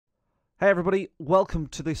Hey everybody, welcome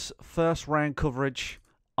to this first round coverage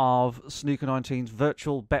of Snooker 19's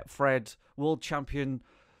virtual Betfred World Champion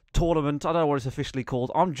Tournament. I don't know what it's officially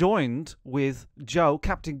called. I'm joined with Joe,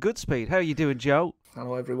 Captain Goodspeed. How are you doing, Joe?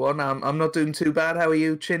 Hello everyone, I'm not doing too bad. How are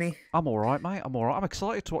you, Chinny? I'm alright, mate. I'm alright. I'm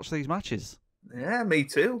excited to watch these matches. Yeah, me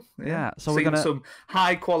too. Yeah, so Seeing we're gonna some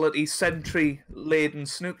high quality century laden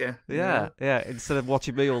snooker. yeah, instead of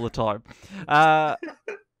watching me all the time.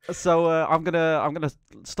 I'm gonna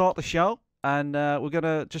start the show and we're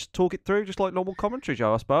gonna just talk it through just like normal commentary,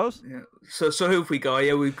 Joe, I suppose. Yeah. So who have we got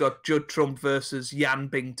here? We've got Judd Trump versus Jan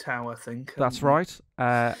Bintao, I think. That's right.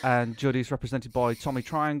 And Judd is represented by Tommy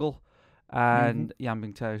Triangle, and Jan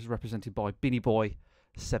Bingtao is represented by Binnyboy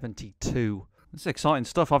 72. It's exciting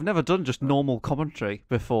stuff. I've never done just normal commentary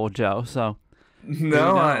before, Joe. So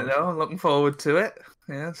No, I know. I'm looking forward to it.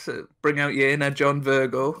 Yeah, so bring out your inner John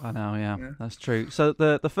Virgo. I know, yeah, that's true. So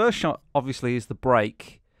the first shot obviously is the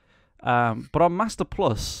break, but on Master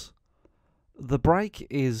Plus, the break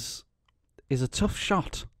is a tough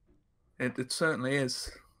shot. It certainly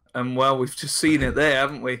is. And well, we've just seen it there,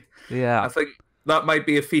 haven't we? Yeah. I think that might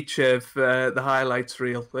be a feature of the highlights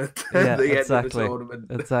reel at the end of the tournament.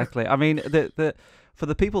 Exactly. I mean, for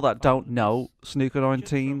the people that don't know, Snooker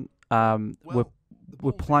 19,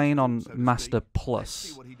 we're playing on Master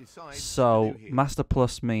Plus. So Master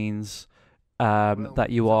Plus means that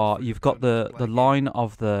you've got the line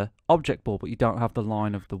of the object ball, but you don't have the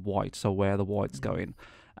line of the white, so where the white's going.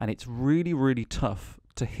 And it's really, really tough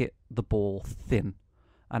to hit the ball thin.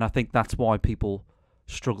 And I think that's why people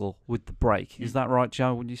struggle with the break. Is that right,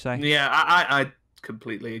 Joe, would you say? Yeah, I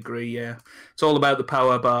completely agree, yeah. It's all about the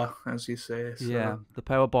power bar, as you say. So, yeah, the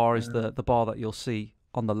power bar is the bar that you'll see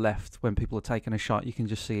on the left when people are taking a shot. You can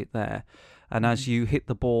just see it there. And as you hit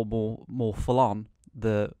the ball more full on,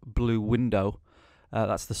 the blue window,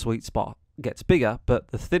 that's the sweet spot, gets bigger, but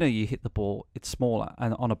the thinner you hit the ball, it's smaller.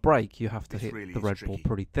 And on a break, you have to hit the red ball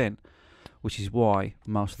pretty thin, which is why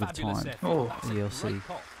most of the time you'll see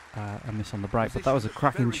a miss on the break. But that was a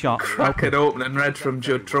cracking shot. Cracking opening red from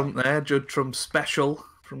Judd Trump there. Judd Trump special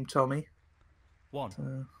from Tommy.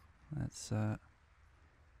 That's...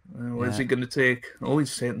 where's he going to take? Oh,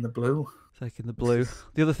 he's taking the blue. Taking the blue.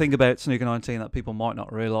 The other thing about Snooker 19 that people might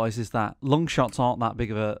not realise is that long shots aren't that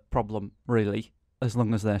big of a problem, really, as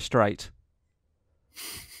long as they're straight.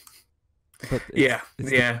 But it's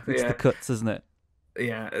the cuts, isn't it?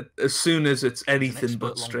 Yeah, as soon as it's anything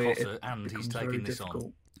but straight, and he's taking this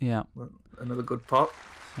on. Yeah. Another good pot.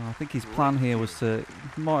 So I think his plan here was to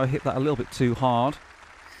might have hit that a little bit too hard.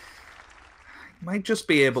 Might just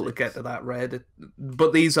be able to get to that red,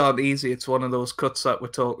 but these aren't easy. It's one of those cuts that we're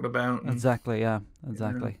talking about. Exactly, yeah,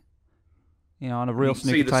 exactly. You know, on a real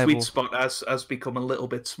snooker see the table, sweet spot has become a little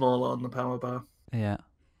bit smaller on the power bar. Yeah,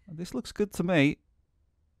 this looks good to me.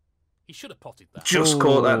 He should have potted that. Just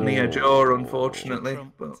caught that near jaw, unfortunately.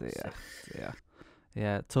 But...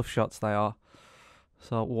 Yeah, tough shots they are.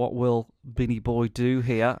 So what will Binnyboy do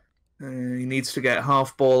here? He needs to get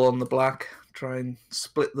half ball on the black. Try and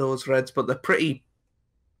split those reds, but they're pretty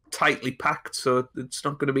tightly packed, so it's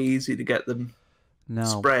not going to be easy to get them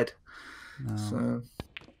spread. No. So,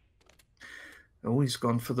 oh, he's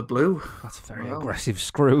gone for the blue. That's a very aggressive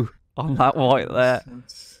screw on that white there.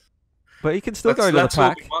 But he can still go to the pack. Let's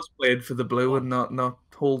hope he was playing for the blue and not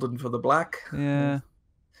holding for the black. Yeah.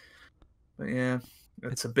 But yeah,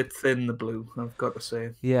 it's a bit thin, the blue, I've got to say.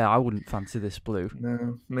 Yeah, I wouldn't fancy this blue.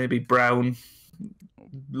 No, maybe brown.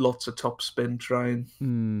 Lots of top spin trying.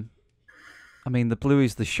 I mean, the blue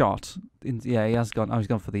is the shot. Yeah, he has gone. Oh, he's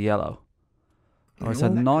gone for the yellow. Oh, it's a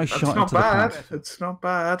nice shot into the pack. It's not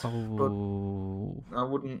bad. Oh. But I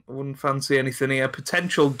wouldn't fancy anything here.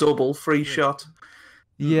 Potential double free shot.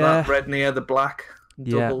 Yeah. That red near the black.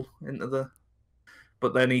 Double into the.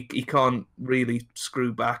 But then he can't really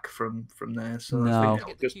screw back from there. So I think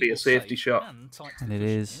it'll just be a safety shot. And it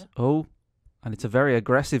is. Oh, and it's a very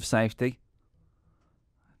aggressive safety.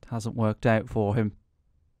 Hasn't worked out for him.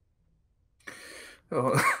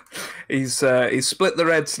 Oh, he's split the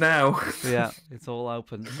reds now. Yeah, it's all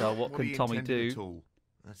open. So what can Tommy do?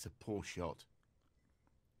 That's a poor shot.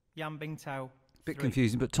 Jan Bingtao. Bit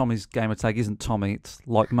confusing, but Tommy's gamer tag isn't Tommy. It's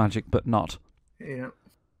like magic, but not. Yeah.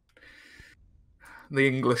 The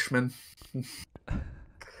Englishman.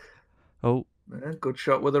 Oh. Yeah, good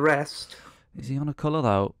shot with the rest. Is he on a colour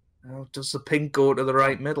though? Oh, does the pink go to the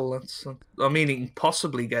right middle? I mean, he can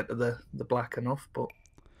possibly get to the black enough, but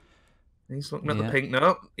he's looking at the pink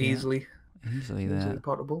now. Easily there.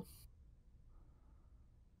 potable.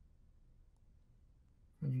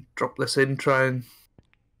 And drop this in, try and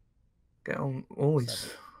get on. Oh,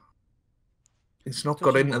 he's not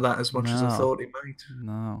got into that as much as I thought he might.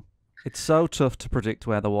 No. It's so tough to predict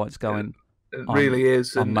where the white's going. It really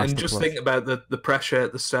is, and Master just Plus. think about the pressure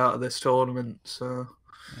at the start of this tournament. So,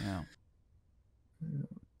 Yeah.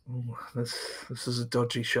 Ooh, this is a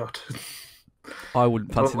dodgy shot. I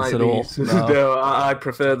wouldn't fancy Don't this like at all. these. No. No, I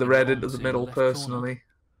prefer the red One into the to middle left corner. personally.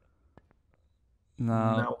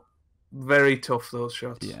 No. No, very tough those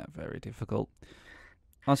shots. Yeah, very difficult.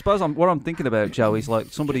 I suppose what I'm thinking about, Joe, is like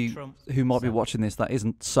somebody who might be watching this that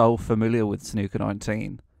isn't so familiar with Snooker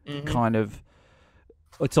 19. Kind of,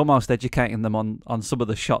 it's almost educating them on some of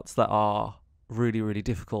the shots that are really, really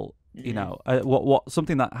difficult. You know,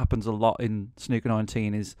 something that happens a lot in Snooker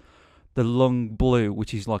 19 is the lung blue,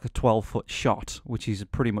 which is like a 12-foot shot, which is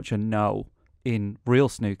pretty much a no in real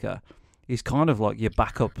snooker, is kind of like your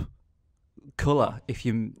backup colour if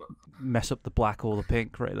you mess up the black or the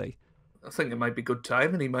pink, really. I think it might be good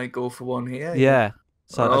time, and he might go for one here. Yeah.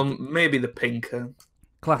 So maybe the pink.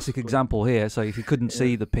 Classic example here. So if he couldn't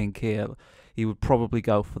see the pink here, he would probably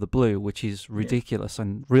go for the blue, which is ridiculous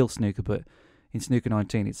in real snooker, but in Snooker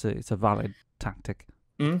 19, it's a valid tactic.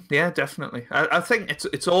 Yeah, definitely. I think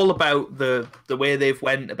it's all about the way they've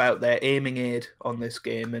went about their aiming aid on this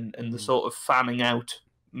game and the sort of fanning out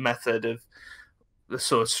method of the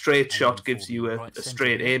sort of straight shot gives you a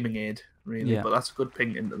straight aiming aid, really. Yeah. But that's a good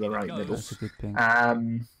ping into the right middle. That's a good ping.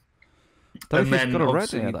 And Don't think then he's got a red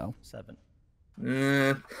obviously- here, though. 7.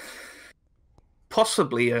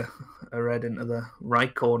 Possibly a red into the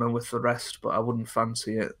right corner with the rest, but I wouldn't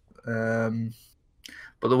fancy it.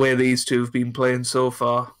 But the way these two have been playing so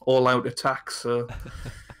far, all out attack, so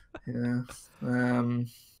yeah.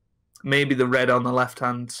 Maybe the red on the left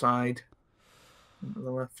hand side, into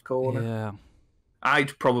the left corner. Yeah.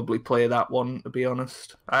 I'd probably play that one, to be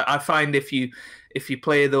honest. I find if you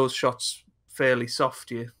play those shots fairly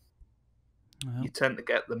soft, you tend to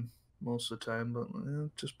get them most of the time. But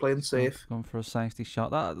just playing safe. Going for a safety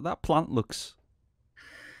shot. That plant looks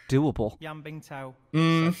doable. Yan Bingtao.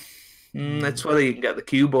 It's whether you can get the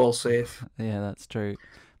cue ball safe. Yeah, that's true.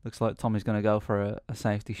 Looks like Tommy's going to go for a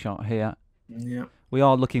safety shot here. Yeah. We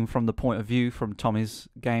are looking from the point of view from Tommy's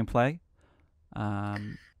gameplay.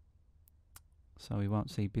 So we won't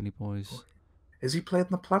see Binnyboy's. Is he playing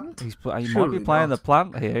the plant? He might Surely be playing not. the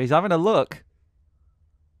plant here. He's having a look.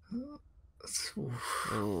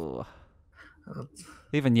 Oof. Ooh.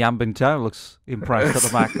 Even Yan Bintao looks impressed at the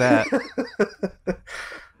back there.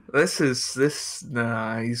 He's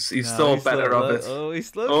thought better of it. Oh, he's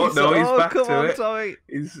back come to on, it. Tommy.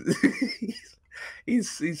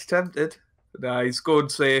 He's tempted. No, he's going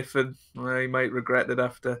safe, and he might regret it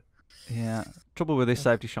after. Yeah. Trouble with this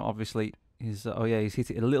safety shot, obviously, is he's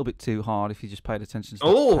hit it a little bit too hard. If you just paid attention to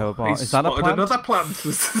the power bar. He's Is that a spotted plant? another plant.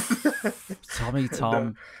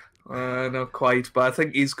 Tom. Not quite, but I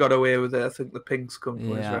think he's got away with it. I think the pinks come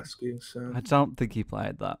to his rescue. So I don't think he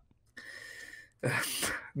played that.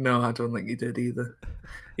 no, I don't think he did either.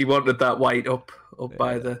 He wanted that white up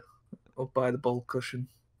by the ball cushion.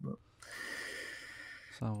 But...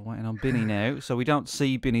 So waiting on Binny now. So we don't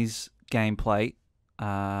see Binny's gameplay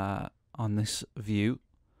on this view,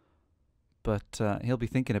 but he'll be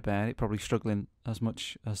thinking about it, probably struggling as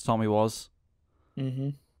much as Tommy was. Yeah,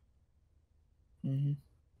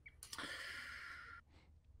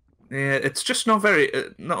 it's just not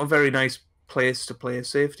a very nice place to play a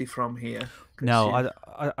safety from here. No,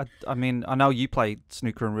 I mean, I know you played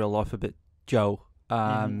snooker in real life a bit, Joe.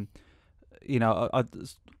 You know,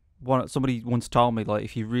 somebody once told me, like,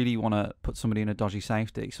 if you really want to put somebody in a dodgy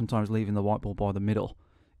safety, sometimes leaving the white ball by the middle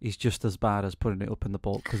is just as bad as putting it up in the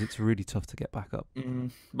ball because it's really tough to get back up.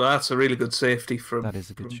 But that's a really good safety from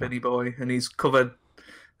Binnyboy, and he's covered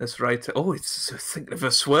this right. It's thinking of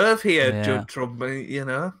a swerve here, Judd Trump. You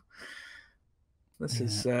know, this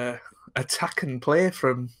is attack and play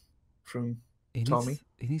from Tommy.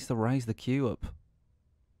 He needs to raise the cue up.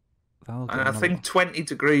 And I think 20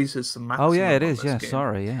 degrees is the maximum. Oh, yeah, it is. Yeah, game.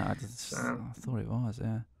 sorry. Yeah, I thought it was.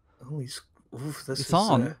 Yeah. It's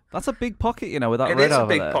on. That's a big pocket, you know, with that red over there. It is a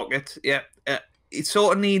big pocket, yeah. It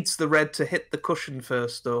sort of needs the red to hit the cushion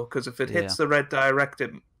first, though, because if it hits the red direct,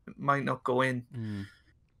 it might not go in.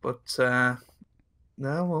 But,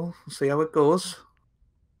 we'll see how it goes.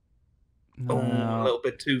 No. A little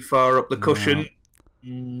bit too far up the cushion.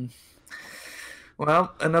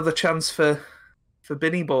 Well, another chance for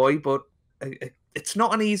Binnyboy, but it's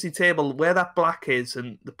not an easy table where that black is,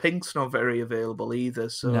 and the pink's not very available either.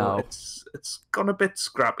 So it's gone a bit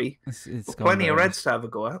scrappy. It's plenty of reds to have a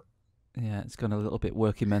go at. Yeah, it's gone a little bit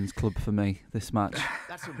working men's club for me this match.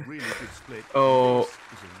 That's a really good split.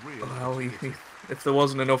 If there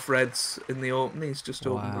wasn't enough reds in the open, he's just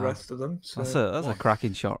opened the rest of them. So. That's a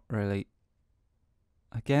cracking shot, really.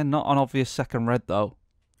 Again, not an obvious second red though.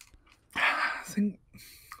 think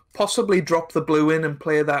possibly drop the blue in and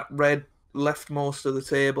play that red leftmost of the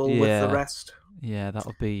table with the rest. Yeah, that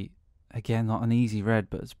would be, again, not an easy red,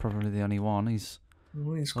 but it's probably the only one. He's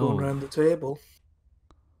going around the table.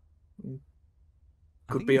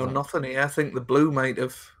 Could be on nothing here. I think the blue might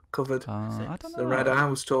have covered I don't know. the red I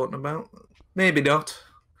was talking about. Maybe not.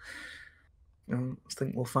 I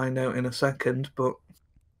think we'll find out in a second. But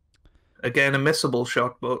again, a missable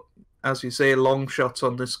shot. But as you say, long shots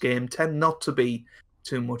on this game tend not to be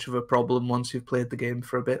too much of a problem once you've played the game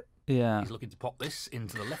for a bit. Yeah. He's looking to pop this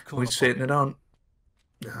into the left corner. We're sitting it on.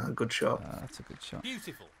 Good shot. That's a good shot.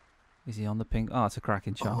 Beautiful. Is he on the pink? Oh, it's a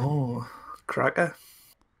cracking shot. Oh, cracker.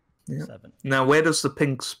 Yeah. 7. Now, where does the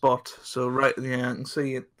pink spot? So, right, yeah, I can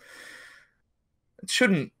see it. It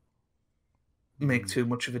shouldn't make too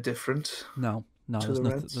much of a difference. No, there's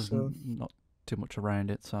not too much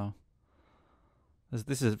around it. So,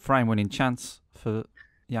 this is a frame-winning chance for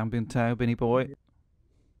Yang Bintao, Binnyboy. A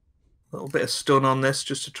little bit of stun on this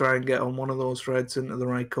just to try and get on one of those reds into the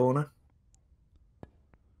right corner.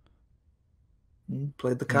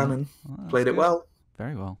 Played the cannon. Oh, played it good. well.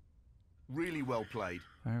 Very well. Really well played.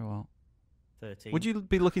 Very well. 13. Would you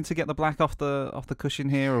be looking to get the black off the cushion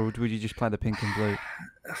here, or would you just play the pink and blue?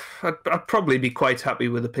 I'd probably be quite happy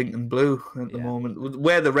with the pink and blue at the moment.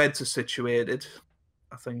 Where the reds are situated,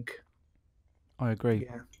 I think. I agree.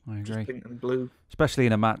 Yeah, I agree. just pink and blue. Especially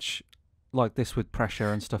in a match like this with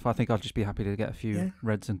pressure and stuff. I think I'd just be happy to get a few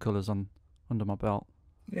reds and colours under my belt.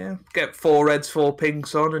 Yeah, get 4 reds, 4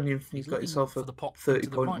 pinks on, and you've got yourself a the pop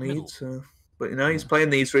 30-point right lead. middle. So. But, he's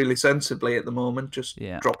playing these really sensibly at the moment, just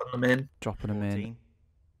dropping them in. Dropping them in.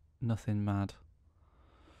 Nothing mad.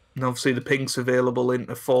 And obviously the pink's available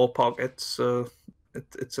into 4 pockets, so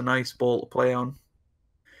it's a nice ball to play on.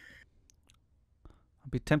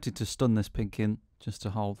 I'd be tempted to stun this pink in, just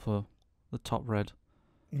to hold for the top red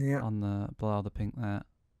on below the pink there.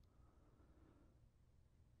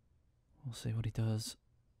 We'll see what he does.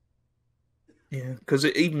 Yeah, because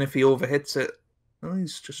even if he overhits it,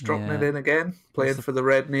 he's just dropping it in again, playing for the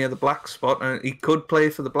red near the black spot. And he could play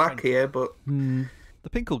for the black here, but... The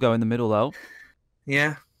pink will go in the middle, though.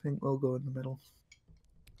 Yeah, pink will go in the middle.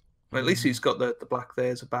 Well, at least he's got the black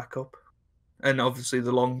there as a backup. And obviously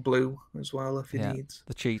the long blue as well, if he needs.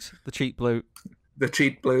 The cheat blue. The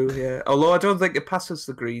cheat blue, yeah. Although I don't think it passes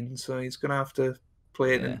the green, so he's going to have to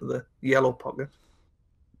play it into the yellow pocket.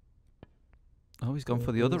 Oh, he's gone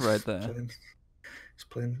for the other red there. He's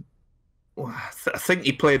playing... Well, I think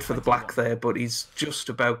he played for the black there, but he's just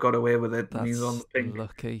about got away with it, and he's on the pink.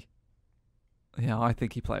 Lucky. Yeah, I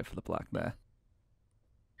think he played for the black there.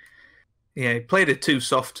 Yeah, he played it too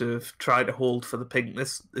soft to have tried to hold for the pink.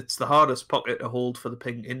 It's the hardest pocket to hold for the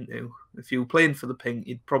pink into. If you were playing for the pink,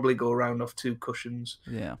 you'd probably go around off 2 cushions.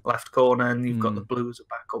 Yeah. Left corner, and you've got the blue as a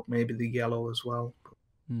backup, maybe the yellow as well.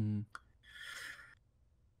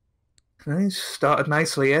 He's started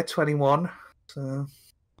nicely here, 21. So...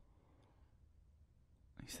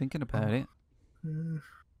 He's thinking about it.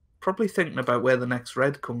 Probably thinking about where the next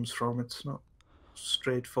red comes from. It's not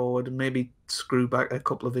straightforward, and maybe screw back a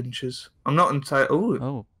couple of inches. I'm not entirely...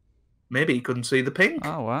 Oh. Maybe he couldn't see the pink.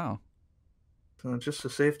 Oh, wow. So just a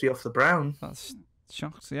safety off the brown. That's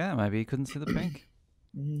shocked. Yeah, maybe he couldn't see the pink.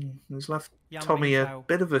 He's left Tommy a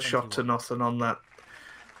bit of a shot to nothing on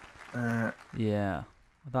that. Yeah.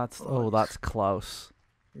 That's close.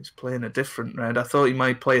 He's playing a different red. I thought he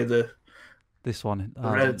might play this one.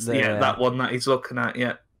 That one that he's looking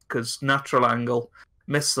at, because natural angle,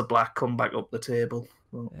 miss the black, come back up the table.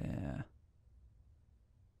 Well,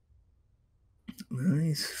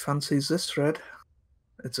 he fancies this red.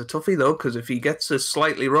 It's a toughie, though, because if he gets this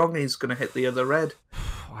slightly wrong, he's going to hit the other red.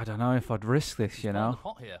 I don't know if I'd risk this,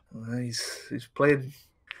 He's playing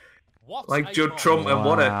like Judd Trump, and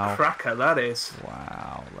what a cracker that is.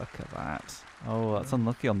 Wow, look at that. Oh, that's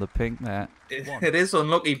unlucky on the pink there. It is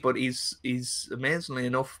unlucky, but he's amazingly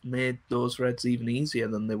enough made those reds even easier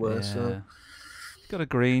than they were. So got a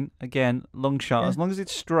green again, long shot. As long as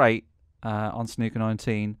it's straight on Snooker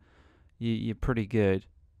 19, you're pretty good.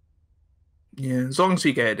 Yeah, as long as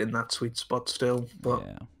you get it in that sweet spot still. But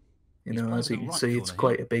as you can see, it's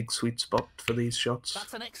quite a big sweet spot for these shots.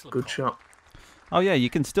 That's an excellent good shot. Oh yeah, you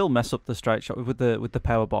can still mess up the straight shot with the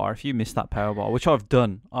power bar if you miss that power bar, which I've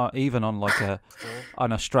done, even on like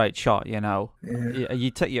on a straight shot.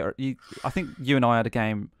 You take I think you and I had a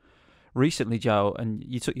game recently, Joe, and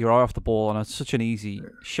you took your eye off the ball on such an easy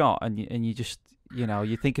shot, and you just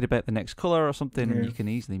you're thinking about the next color or something, and you can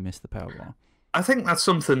easily miss the power bar. I think that's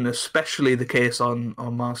something especially the case on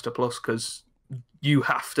Master Plus, because you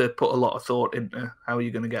have to put a lot of thought into how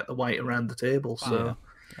you're going to get the white around the table. So.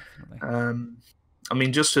 Definitely. I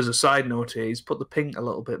mean, just as a side note here, he's put the pink a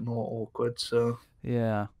little bit more awkward. So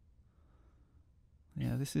yeah,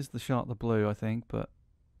 this is the shot, the blue, I think, but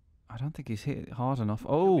I don't think he's hit it hard enough.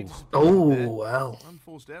 Oh, well.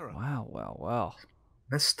 Unforced error. Wow.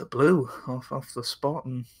 Missed the blue off the spot.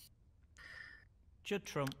 And Judd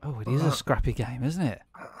Trump. Oh, it is a scrappy game, isn't it?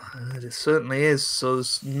 It certainly is. So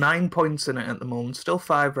there's 9 points in it at the moment. Still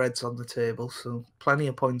 5 reds on the table, so plenty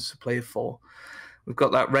of points to play for. We've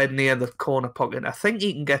got that red near the corner pocket. I think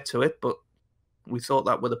he can get to it, but we thought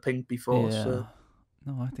that with a pink before. Yeah. So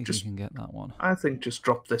No, I think he can get that one. I think just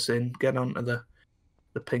drop this in, get onto the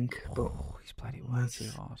pink. But He's played it way too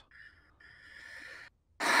hard.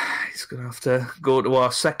 He's going to have to go to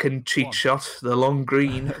our second cheat shot, the long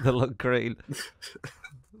green. The long green.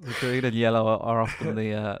 The green and yellow are often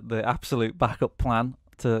the absolute backup plan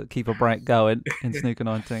to keep a break going in Snooker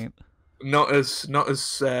 19. Not as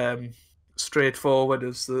straightforward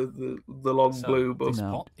as the long blue, but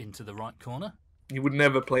spot into the right corner. You would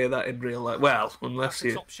never play that in real life. Well, unless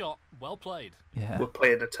you top shot, well played. were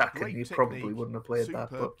playing attacking, you probably wouldn't have played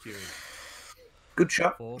that. But good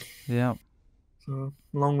shot. Yeah. So,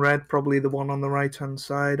 long red, probably the one on the right hand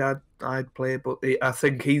side. I'd play, but I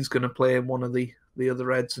think he's going to play one of the other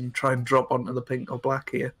reds and try and drop onto the pink or black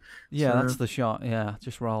here. Yeah, that's the shot. Yeah,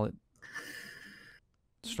 just roll it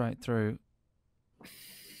straight through.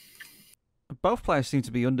 Both players seem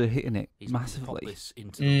to be under-hitting it massively. This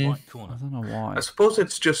into the right corner. I don't know why. I suppose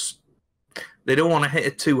it's just they don't want to hit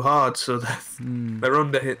it too hard, so they're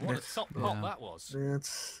under-hitting it. Top pot that was. Yeah,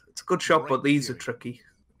 it's a good shot, but these are tricky.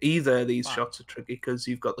 Either of these shots are tricky because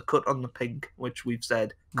you've got the cut on the pink, which we've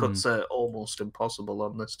said cuts are almost impossible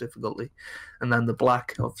on this difficulty, and then the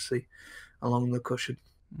black, obviously, along the cushion.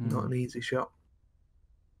 Not an easy shot.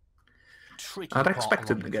 I'd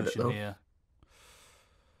expect him to get it, though. Here.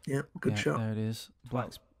 Yeah, good shot. There it is.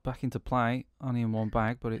 Black's back into play. Only in one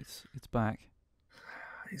bag, but it's back.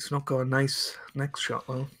 He's not got a nice next shot,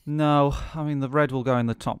 though. No, I mean, the red will go in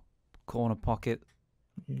the top corner pocket.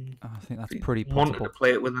 I think that's pretty possible. Wanted to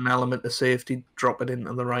play it with an element of safety, drop it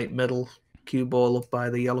into the right middle, cue ball up by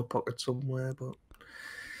the yellow pocket somewhere, but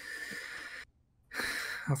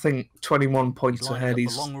I think 21 points ahead,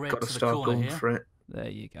 he's got to start going for it. There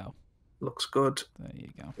you go. Looks good. There you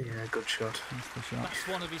go. Yeah, good shot. That's the shot. That's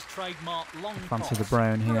one of his trademark long Fancy the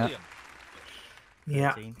brown here. Brilliant.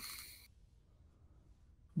 Yeah.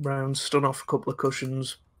 Brown's stood off a couple of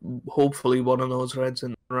cushions. Hopefully one of those reds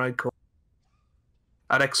in the right corner.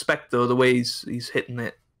 I'd expect, though, the way he's hitting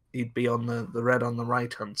it, he'd be on the red on the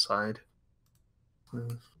right-hand side.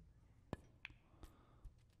 Could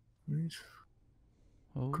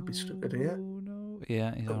be stuck in here. No.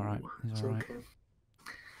 Yeah, he's all right. He's all right. Okay.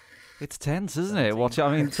 It's tense, isn't it? Watch.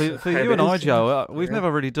 I mean, for you and I, Joe, we've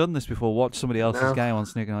never really done this before. Watch somebody else's game on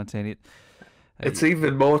Snooker 19. It's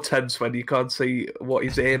even more tense when you can't see what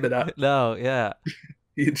he's aiming at. No, yeah.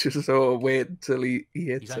 You just sort of wait until he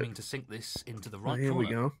hits He's aiming to sink this into the right Here corner.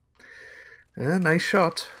 we go. Yeah, nice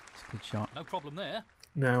shot. It's a good shot. No problem there.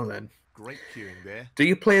 Now then. Great cueing there. Do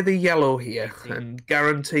you play the yellow here and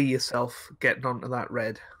guarantee yourself getting onto that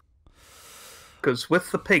red? Because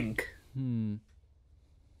with the pink,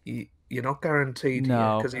 you're not guaranteed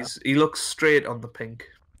here because he looks straight on the pink.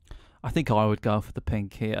 I think I would go for the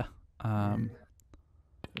pink here.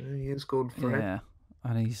 He is going for it. Yeah,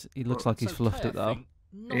 and he looks like he's fluffed it though.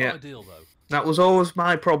 Not ideal though. That was always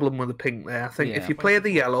my problem with the pink there. I think if you play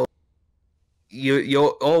the yellow, you're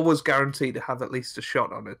always guaranteed to have at least a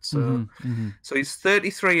shot on it. So, so he's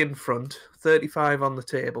 33 in front, 35 on the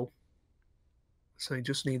table. So he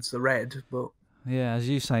just needs the red. But yeah, as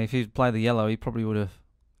you say, if he'd played the yellow, he probably would have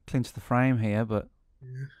clinched the frame here. But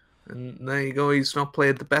and there you go. He's not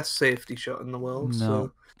played the best safety shot in the world.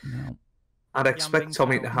 So I'd expect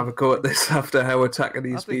Tommy to have a go at this after how attacking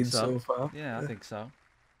he's been so far. Yeah, I think so.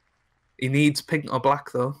 He needs pink or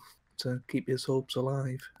black, though, to keep his hopes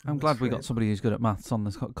alive. I'm glad we got somebody who's good at maths on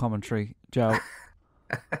this commentary, Joe.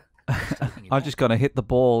 I'm just going to hit the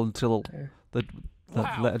ball until the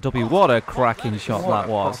letter W. What a cracking shot that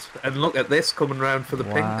was. And look at this coming round for the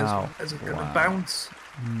pink. Is it going to bounce?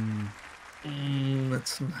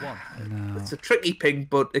 It's a tricky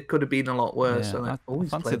pink, but it could have been a lot worse. Yeah, I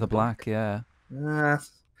fancy the black, yeah. I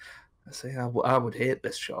say I would hate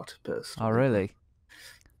this shot, personally. Oh, really?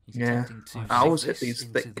 Yeah, I always hit these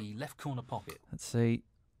into thick. the left corner pocket. Let's see.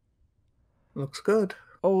 Looks good.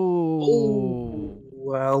 Oh,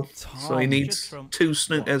 well. So he needs 2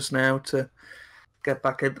 snookers now to get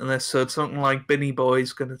back into this. So it's something like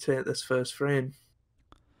Binnyboy's going to take this first frame.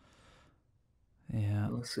 Yeah.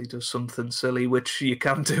 Unless he does something silly, which you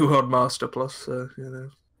can do on Master Plus. So,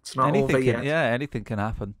 it's not over yet. Yeah, anything can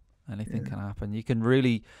happen. Anything can happen. You can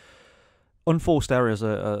really unforced errors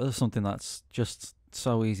are something that's just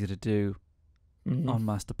so easy to do on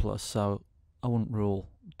Master Plus. So I wouldn't rule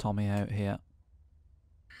Tommy out here.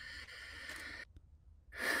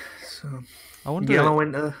 So I wonder. Yellow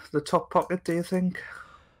into the top pocket. Do you think?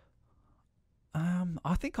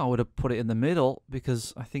 I think I would have put it in the middle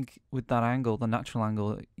because I think with that angle, the natural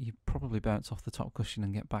angle, you probably bounce off the top cushion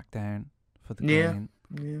and get back down for the green.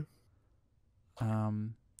 Yeah.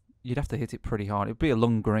 You'd have to hit it pretty hard. It'd be a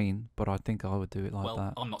long green, but I think I would do it like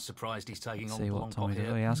that. I'm not surprised he's taking on See the what long Tommy pot does.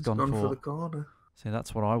 here. He has gone for the corner. See,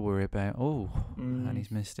 that's what I worry about. Oh, and he's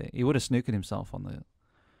missed it. He would have snookered himself on the.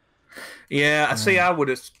 Yeah, I see. I would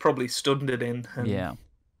have probably stunned it in and Yeah.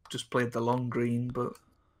 just played the long green, but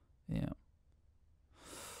Yeah.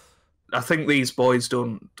 I think these boys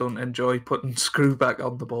don't enjoy putting screw back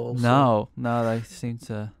on the ball. No, they seem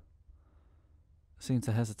to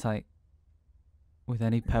hesitate with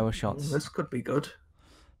any power shots. This could be good.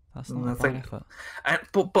 That's not a bad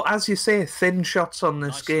effort. But as you say, thin shots on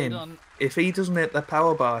this Nicely game. done. If he doesn't hit the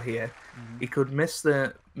power bar here, he could miss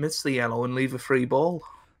the yellow and leave a free ball.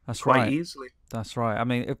 That's quite right. easily. That's right. I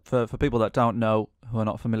mean, for people that don't know, who are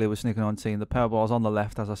not familiar with Snooker 19, the power bar's on the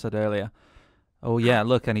left, as I said earlier. Oh yeah,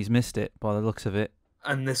 look, and he's missed it by the looks of it.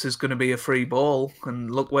 And this is going to be a free ball, and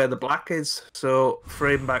look where the black is. So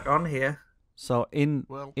frame back on here. So in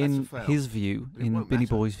his view, in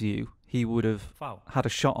Binnyboy's view, he would have had a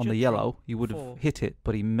shot on the yellow. He would have hit it,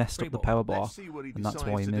 but he messed up the power bar, and that's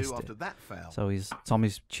why he missed it. So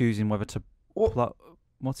Tommy's choosing whether to.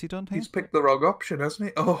 What's he done here? He's picked the wrong option, hasn't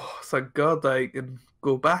he? Oh, thank God that he can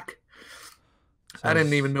go back. So I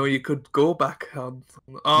didn't even know you could go back.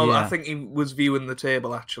 I think he was viewing the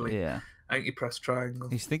table, actually. Yeah. I think he pressed triangle.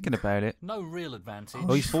 He's thinking about it. No real advantage.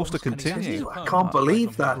 Oh, he's forced to continue. I can't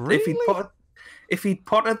believe that. Really? If he'd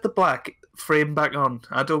potted the black, frame back on.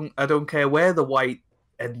 I don't care where the white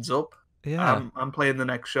ends up. Yeah. I'm playing the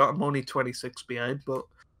next shot. I'm only 26 behind, but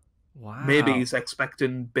wow. Maybe he's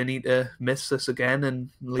expecting Binny to miss this again and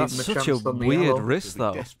leave him a chance on the yellow. That's such a weird risk,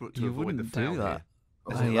 though. You wouldn't do that.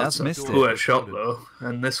 He has missed it. Poor shot, though,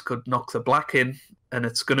 and this could knock the black in, and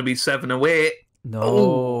it's going to be 7-away. No.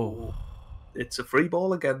 Oh, it's a free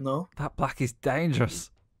ball again, though. That black is dangerous.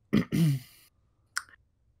 There's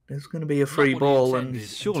going to be a free ball, and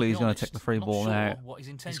surely he's going to take the free ball now.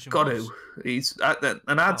 He's got to.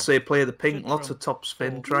 And I'd say play the pink, lots of top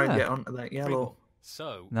spin, try and get onto that yellow.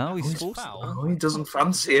 So no, he's forced. Oh, he doesn't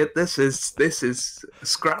fancy it. This is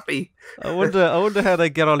scrappy. I wonder how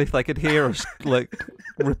they get on if they could hear us like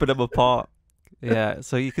ripping them apart. Yeah,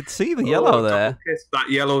 so you could see the yellow there.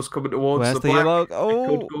 That yellow's coming towards Where's the black. Yellow? Oh,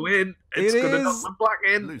 it could go in. It's going to knock the black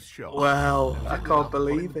in. Loose shot. Well, I can't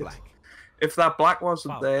believe it. If that black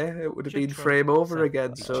wasn't there, it would have been frame over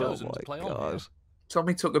again. So, oh my God.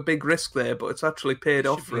 Tommy took a big risk there, but it's actually paid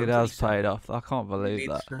off for him. It has paid off. I can't believe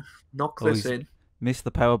that. Knock this in. Missed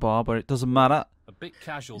the power bar, but it doesn't matter. A bit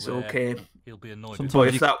casual it's there. Okay. He'll be annoyed.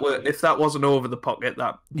 But if that wasn't over the pocket,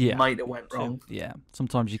 that might have went wrong. Yeah.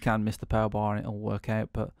 Sometimes you can miss the power bar and it'll work out,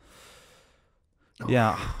 but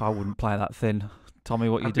yeah, I wouldn't play that thin. Tommy,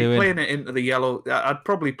 what you doing? Playing it into the yellow. I'd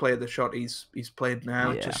probably play the shot he's played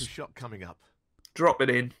now. Yeah. Just a shot coming up. Drop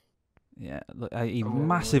it in. Yeah, look, he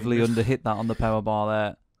massively underhit that on the power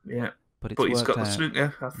bar there. Yeah. But he's got the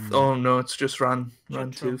snooker. Oh no, it's just ran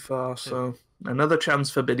too far. So another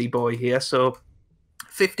chance for Binnyboy here. So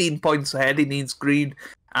 15 points ahead. He needs green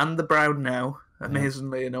and the brown now.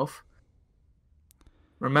 Amazingly enough.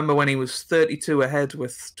 Remember when he was 32 ahead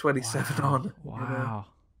with 27 on? Wow.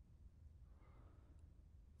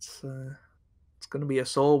 It's going to be a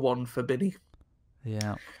sore one for Binny.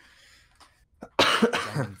 Yeah.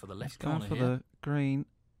 For the left going corner for here. the green,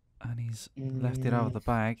 and he's left it out of the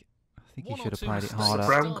bag. I think he should have played it harder.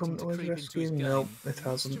 Brown come to his rescue? No, it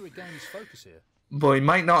hasn't. But he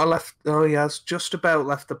might not have left. Oh, he has just about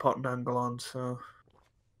left the pot and angle on, so.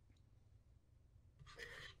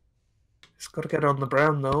 He's got to get on the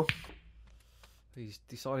brown, though. He's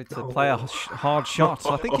decided to play a hard shot,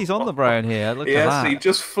 so I think he's on the brown here. Look at that. Yes, he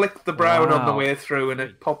just flicked the brown on the way through, and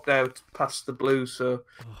it popped out past the blue, so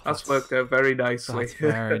that's worked out very nicely. That's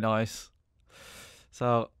very nice.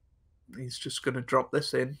 So he's just going to drop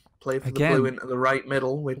this in, play for the blue into the right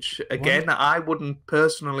middle, which, again, I wouldn't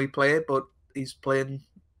personally play, but he's playing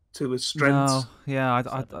to his strengths. No, yeah,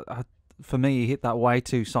 I, for me, he hit that way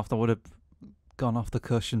too soft. I would have gone off the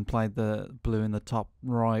cushion, played the blue in the top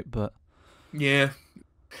right, but... Yeah.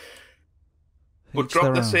 But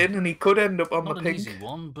drop this in, and he could end up on the pink. Not an easy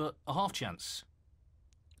one, but a half chance.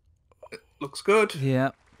 It looks good.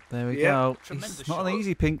 Yeah, there we go. It's not an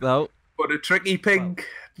easy pink, though. But a tricky pig.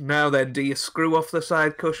 Now then, do you screw off the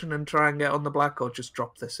side cushion and try and get on the black, or just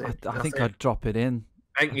drop this in? I think I'd drop it in.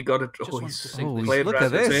 I think you got to. Look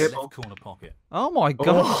at this. Left corner pocket. Oh my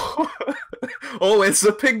god! Oh, it's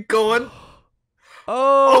the pig going.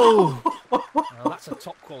 Oh! That's a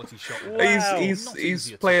top quality shot. Wow.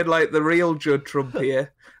 He's playing like the real Judd Trump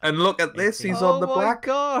here. And look at this, he's on the black.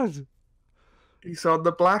 Oh my god! He's on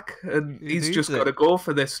the black, and he's just got to go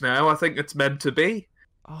for this now. I think it's meant to be.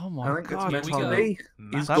 Oh my I think god! it's meant to be.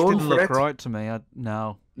 He's that going didn't for look it. right to me.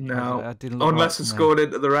 No. I didn't look Unless right it's to me. going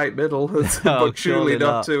into the right middle, but surely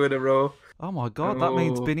not 2 in a row. Oh my god! That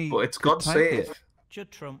means Binny. But it's could got take safe. it.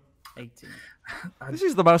 Judd Trump, 18. This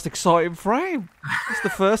is the most exciting frame. It's the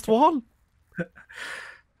first one.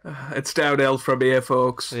 It's downhill from here,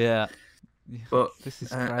 folks. Yeah. But this is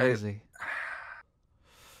crazy.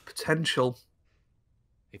 Potential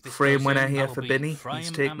frame winner here for Binny.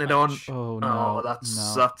 He's taking it on. Oh no!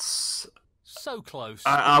 That's so close.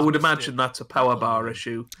 I would imagine that's a power bar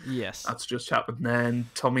issue. Yes, that's just happened there.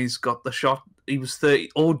 And Tommy's got the shot. He was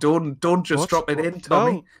 30. Oh, don't just drop it in,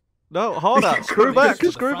 Tommy. No, harder. Screw back.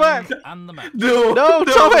 Screw back. And the match. No,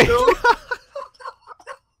 Tommy.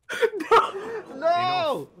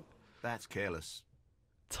 No. That's careless.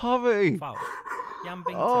 Tommy. Foul.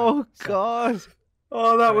 Oh god.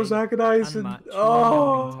 Oh, that was agonising.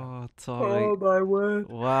 Oh, Tommy. Oh my word.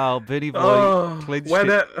 Wow, Binnyboy clinched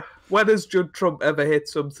it. When has Judd Trump ever hit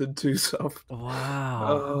something too soft?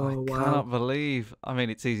 Wow. I cannot believe. I mean,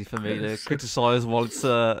 it's easy for me to criticise while it's,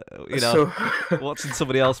 watching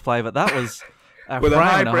somebody else play, but that was with a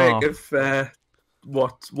high break of,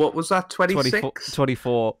 what was that, 26?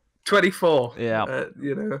 24. 24. Yeah.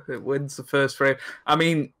 It wins the first frame. I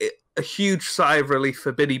mean, a huge sigh of relief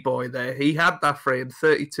for Binnyboy there. He had that frame,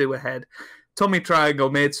 32 ahead. Tommy Triangle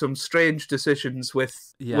made some strange decisions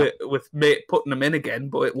with putting him in again,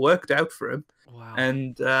 but it worked out for him. Wow.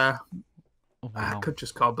 And I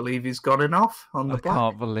can't believe he's gone in off on the black. I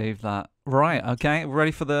can't believe that. Right, okay.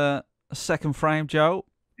 Ready for the second frame, Joe?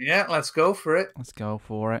 Yeah, let's go for it. Let's go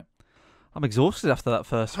for it. I'm exhausted after that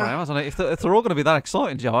first frame. I don't know if they're all going to be that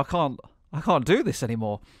exciting, Joe. I can't do this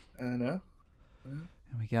anymore. I know.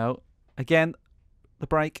 Here we go. Again, the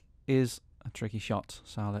break is a tricky shot.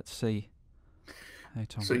 So let's see. Hey,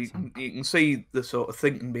 Tom, so you can see the sort of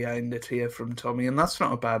thinking behind it here from Tommy, and that's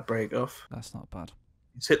not a bad break off. That's not bad.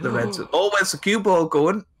 He's hit the reds. Oh, where's the cue ball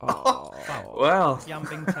going? Oh, well. Yan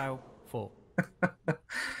Bintao, 4.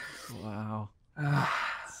 Wow.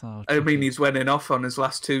 So I mean, he's winning off on his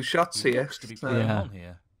last 2 shots here. Yeah.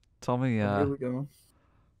 Tommy, here we go.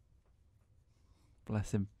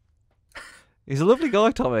 Bless him. He's a lovely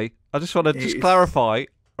guy, Tommy. I just want to clarify,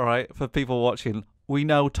 all right, for people watching. We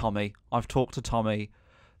know Tommy. I've talked to Tommy,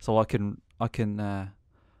 so I can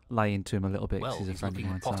lay into him a little bit. Well, he's a friend of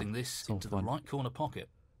mine. Potting this into the right corner pocket.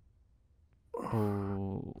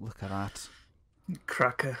 Oh, look at that.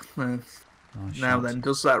 Cracker. Now shot. then,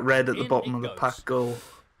 does that red at the bottom of the pack go?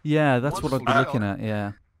 Yeah, that's what I'd be looking at,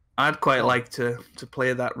 yeah. I'd quite like to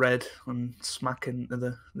play that red and smack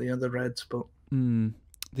into the other reds, but...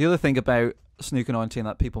 The other thing about Snooker 19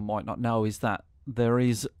 that people might not know is that there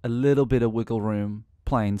is a little bit of wiggle room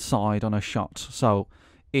playing side on a shot. So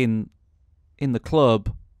in the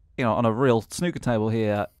club, on a real snooker table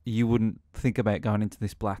here, you wouldn't think about going into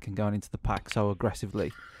this black and going into the pack so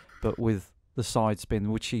aggressively. But with the side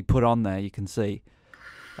spin, which he put on there, you can see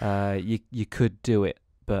you could do it,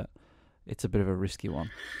 but it's a bit of a risky one.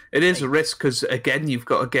 It is a risk because, again, you've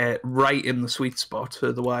got to get right in the sweet spot,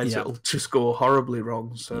 otherwise it'll just go horribly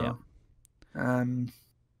wrong. So,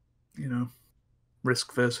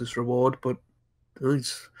 risk versus reward, but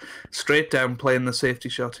he's straight down playing the safety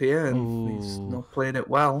shot here, and he's not playing it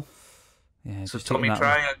well. Yeah, so Tommy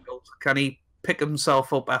Triangle, can he pick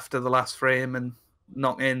himself up after the last frame and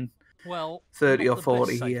knock in 30 or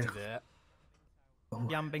 40 here?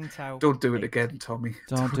 Yan Bintao. Don't do it again, Tommy.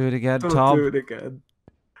 Don't do it again, Tom. Don't do it again.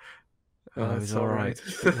 Oh, it's all right.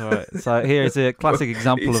 It's all right. So here's a classic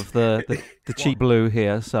example of the cheap blue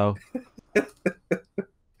here. So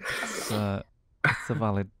it's a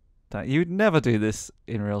valid. You'd never do this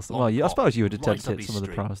in real. Well, I suppose you would attempt it. Some of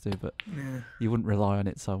the pros do, but you wouldn't rely on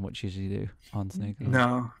it so much as you do on snooker.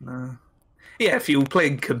 No. Yeah, if you were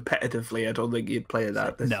playing competitively, I don't think you'd play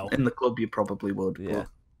that. No. In the club, you probably would. Yeah.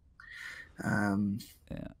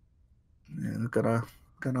 We've got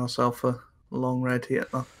ourselves a long red here.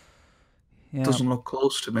 Yeah. Doesn't look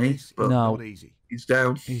close to me, but no. He's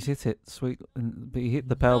down. He's hit it sweet, but he hit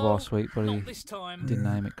the power bar sweet, but he didn't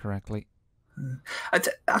aim it correctly. I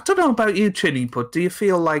don't know about you, Chinny, but do you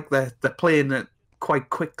feel like they're playing it quite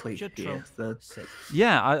quickly here?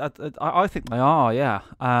 Yeah, I think they are. Yeah.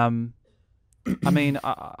 I mean,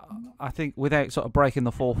 I think without sort of breaking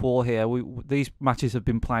the fourth wall here, these matches have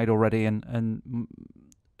been played already, and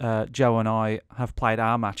Joe and I have played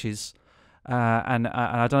our matches, and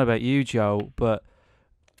I don't know about you, Joe, but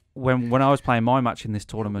when I was playing my match in this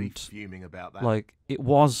tournament, like it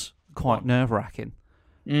was quite nerve-wracking,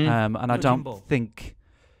 and I don't think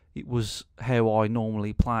it was how I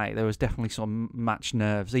normally play. There was definitely some match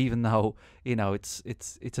nerves, even though it's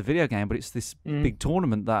a video game, but it's this big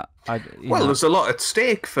tournament that there's a lot at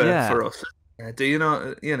stake for us. Do you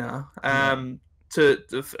know? To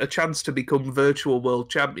a chance to become virtual world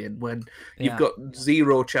champion when you've got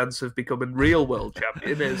zero chance of becoming real world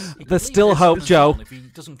champion is. There's still hope, Joe. If he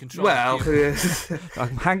doesn't control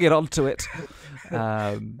I'm hanging on to it.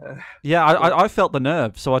 I felt the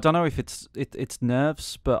nerves, so I don't know if it's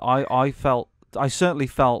nerves, but I certainly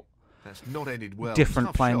felt That's not ended well.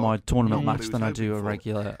 different playing my tournament match than I do a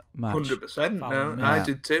regular match. 100%. No, I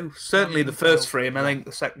did too. Certainly the first frame. I think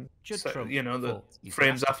the second, the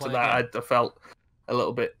frames after that, I felt a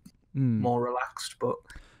little bit more relaxed. But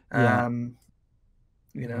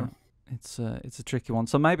it's a tricky one.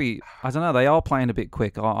 So maybe I don't know. They are playing a bit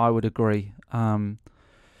quick. I would agree.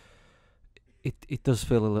 It does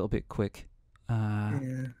feel a little bit quick.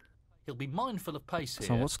 He'll be mindful of pace here.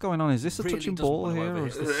 So what's going on? Is this a touching ball here? Or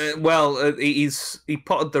is this... he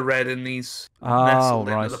potted the red and he's nestled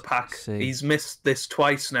into the pack. See. He's missed this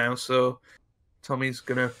twice now, so Tommy's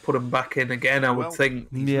gonna put him back in again. I would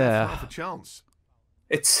think. Half a chance.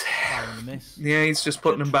 It's he's just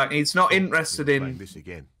putting him back. He's not interested in this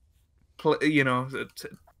again.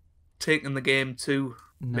 Taking the game too.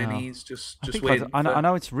 No. Binny's just waiting. I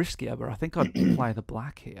know it's riskier, but I think I'd play the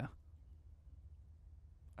black here.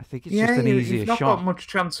 I think it's just an easier you've not shot. got much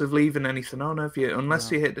chance of leaving anything on, have you?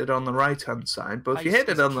 Unless you hit it on the right-hand side. But if you hit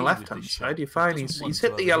it on the left-hand side, you're fine. He's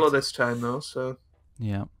hit the yellow this time, though, so...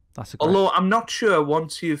 Yeah, that's a great... Although, I'm not sure,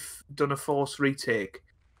 once you've done a force retake,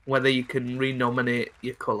 whether you can renominate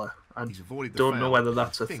your colour. I don't know whether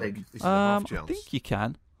that's a thing. I think you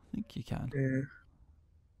can. Yeah.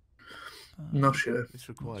 Not sure. This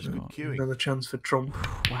requires good queuing. Another chance for Trump.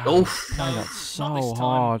 Wow. Oof. That's so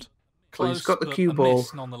hard. Well, he's got the cue ball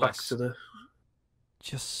back to the...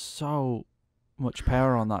 Just so much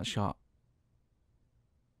power on that shot.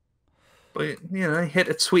 But, he hit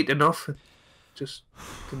it sweet enough. Just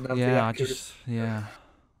didn't have the accuracy. Yeah,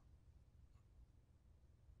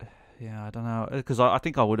 I don't know. Because I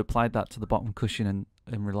think I would have played that to the bottom cushion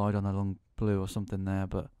and relied on a long blue or something there,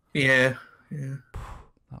 but... Yeah.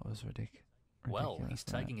 That was ridiculous. Well, he's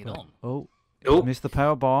taking it on. Oh, Oh. missed the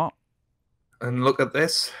power bar. And look at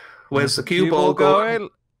this. Where's the cue ball going?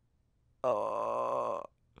 Oh,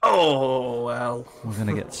 well. We're going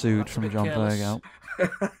to get sued from John Virgo.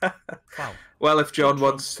 Well, if John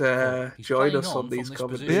wants to join us on these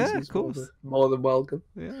commentaries, yeah, he's of course. more than welcome.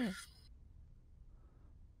 Yeah.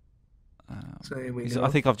 So here we go. I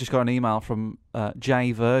think I've just got an email from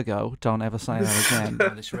J Virgo. Don't ever say that again.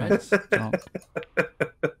 This red.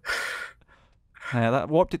 Yeah, that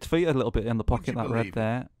warped its feet a little bit in the pocket, that red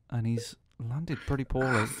there, and he's landed pretty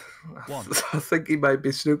poorly. I think he might be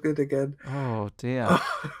snookered again. Oh, dear.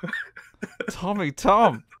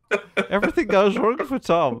 Tom. Everything goes wrong for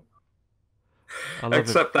Tom.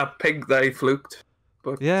 Except that pink that he fluked.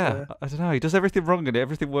 But, yeah, I don't know. He does everything wrong and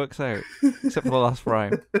everything works out, except for the last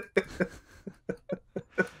frame.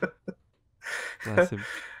 Bless him.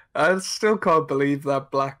 I still can't believe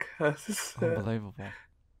that black. Unbelievable.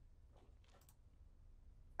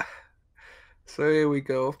 So here we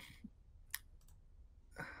go.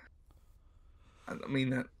 I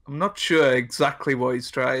mean, I'm not sure exactly what he's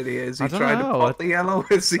trying here. Is he trying to pot the yellow?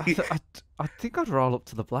 Is he? I think I'd roll up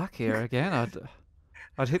to the black here again.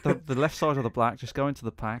 I'd hit the left side of the black, just go into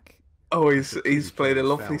the pack. Oh, he's played a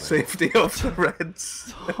lovely safety off the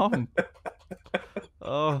reds. Tom.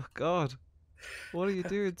 Oh, God. What are you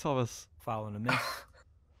doing, Thomas? Foul and a miss.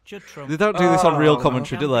 Judd Trump. They don't do this on real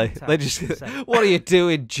commentary, do they? They just... What are you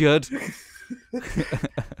doing, Judd?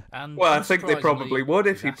 Well, I think they probably would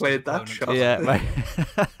if he played that shot. Yeah, mate.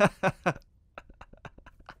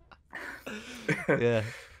 Yeah.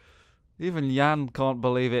 Even Jan can't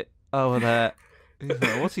believe it over there. He's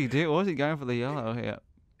like, what's he doing? What's he going for the yellow here?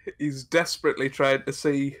 He's desperately trying to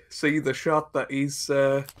see the shot that he's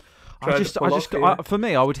trying to pull off. For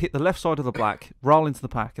me, I would hit the left side of the black, roll into the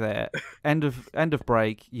pack there. End of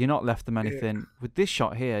break. You're not left them anything. Yeah. With this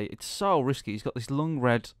shot here, it's so risky. He's got this lung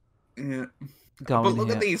red. Yeah. Going but look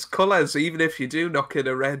at these colours. Even if you do knock in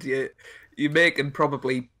a red, you're making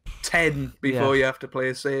probably 10 before you have to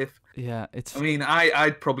play safe. Yeah, it's. I mean,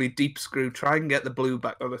 I'd probably deep screw, try and get the blue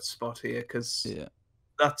back on its spot here, because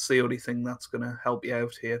that's the only thing that's going to help you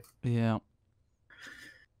out here. Yeah.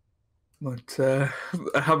 But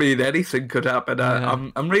I mean, anything could happen. Yeah.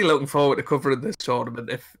 I'm really looking forward to covering this tournament.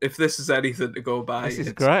 If this is anything to go by, This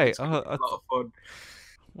is great. It's gonna be a lot of fun.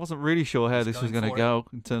 Wasn't really sure how He's this was going going to for it. go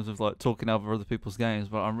in terms of like talking over other people's games,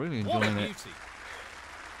 but I'm really What a enjoying it. beauty.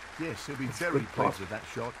 Yes, he'll be very good pleased pot. with that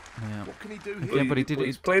shot. Yeah. What can he do Yeah, here? but he did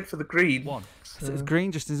He's it. played for the green. One.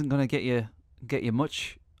 Green just isn't going to get you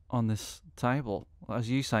much on this table. As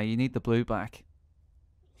you say, you need the blue back.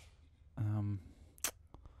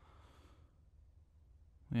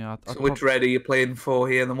 Yeah, So which red are you playing for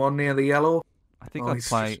here? The one near the yellow? I think Oh, I'd he's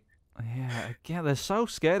play. just- Yeah, they're so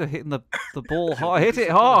scared of hitting the ball hard. Hit it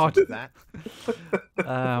hard. That.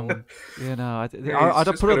 You know, I'd He's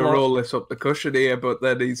just put going a to lot. roll this up the cushion here, but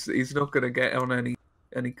then he's not going to get on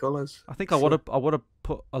any colours. I think I would have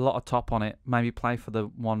put a lot of top on it. Maybe play for the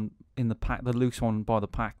one in the pack, the loose one by the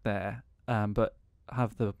pack there. But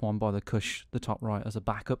have the one by the cush, the top right, as a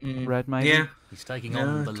backup red, maybe. Yeah, He's taking Yeah,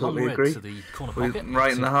 on the long totally red agree. to the corner With- pocket.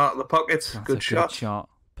 right in the heart of the pocket. That's Good a shot. Good shot,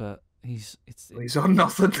 but he's on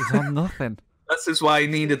nothing. he's on nothing. This is why he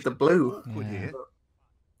needed the blue. Awkward Yeah. here.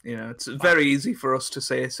 You know, it's very easy for us to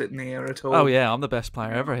say sitting here at home. Oh yeah, I'm the best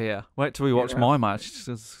player ever here. Wait till we watch Yeah. my match.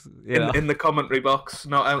 Just, you know. In the commentary box,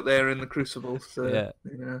 not out there in the crucible. So, Yeah.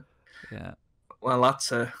 You know. Yeah. Well,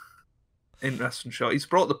 that's a interesting shot. He's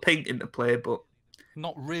brought the pink into play, but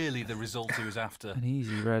Not really the result he was after. An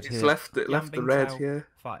easy red he's here, left the red Bintao, here.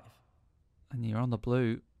 5. and you're on the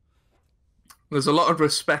blue. There's a lot of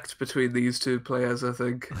respect between these two players, I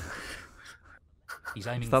think. He's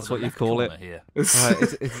aiming That's for the what you left call it. corner here.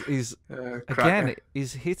 He's Cracker. again,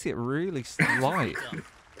 he's hit it really light.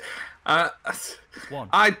 One.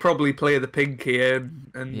 I'd probably play the pink here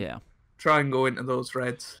and Yeah, try and go into those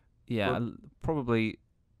reds. yeah, But- probably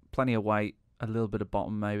plenty of weight, a little bit of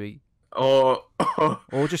bottom maybe, Or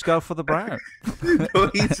or just go for the brown. no,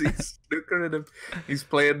 he's snookering him. He's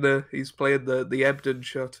playing the Ebden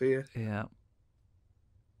shot here. Yeah.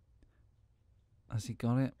 Has he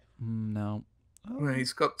got it? No. Well,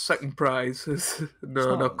 he's got second prize. No,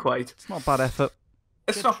 not- not quite. It's not a bad effort.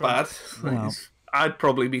 It's Good not try. bad. No. I'd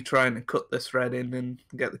probably be trying to cut this red in and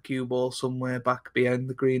get the cue ball somewhere back behind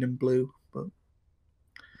the green and blue, but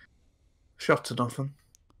shot to nothing.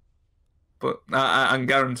 But I can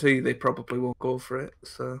guarantee they probably won't go for it.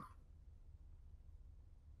 So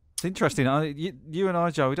It's interesting. You and I,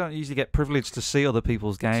 Joe, we don't usually get privileged to see other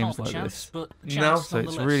people's It's games not a like chance, this. but a No. chance So it's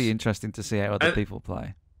nonetheless. really interesting to see how other And- people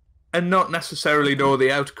play. and not necessarily know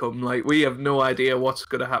the outcome. Like we have no idea what's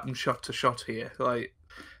going to happen shot to shot here. Like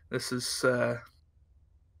this is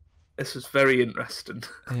very interesting.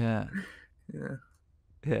 Yeah. Yeah.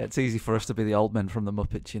 Yeah, it's easy for us to be the old men from the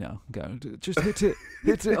Muppets, you know, go, just hit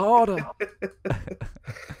it harder.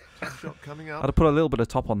 Shot coming up. I'd have put a little bit of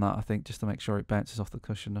top on that, I think, just to make sure it bounces off the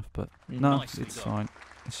cushion enough, but no, Nicely it's done. fine.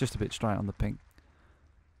 It's just a bit straight on the pink.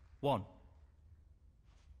 1.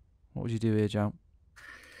 What would you do here, Joe?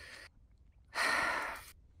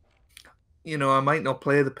 You know, I might not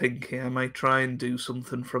play the pink here. I might try and do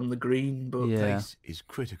something from the green, but Yeah. Pace is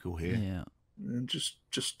critical here. Yeah,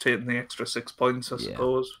 just taking the extra 6 points, I Yeah.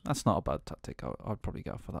 suppose. that's not a bad tactic. I'd probably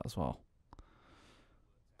go for that as well.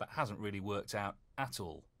 That hasn't really worked out at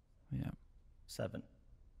all. Yeah. 7.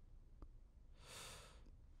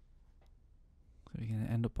 So you're going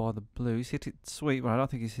to end up by the blue. He's hit it sweet, but I don't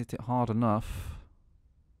think he's hit it hard enough.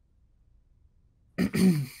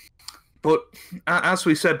 But as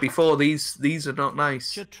we said before, these are not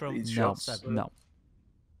nice. Should trump. These No, shots. no.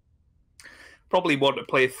 Probably want to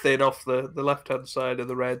play thin off the left hand side of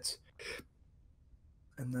the reds,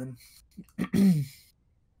 and then,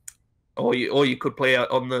 or you could play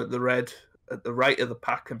out on the red at the right of the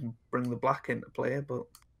pack and bring the black into play. But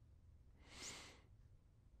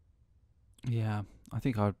Yeah, I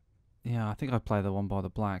think I'd play the one by the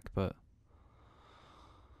black, but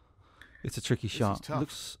it's a tricky This is shot. tough.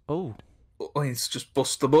 Looks. Oh, it's just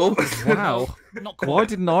bust the ball. wow. Not quite. Why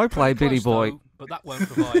didn't I play Pretty close, Binnyboy? though, but that won't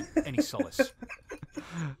provide any solace.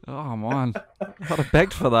 Oh man, I'd have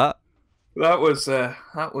begged for that. That was Oh,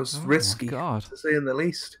 risky, my God, to say in the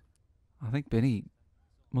least. I think Binny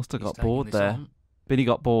must have He's got taking bored this there. on. Binny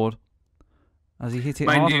got bored. Has he hit it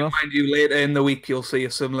Mind hard you, enough? later in the week you'll see a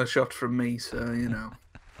similar shot from me. So you know.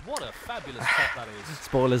 What a fabulous shot that is.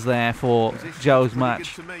 Spoilers there for Position Joe's pretty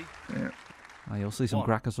match. good to me. Oh, you'll see some One.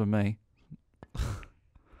 crackers from me.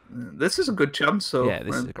 This is a good chance. So Yeah,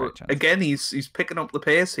 this is a great chance. Again, he's picking up the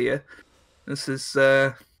pace here. This is.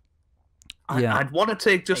 Yeah. I'd want to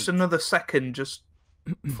take just 8. another second, just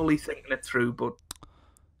fully thinking it through, but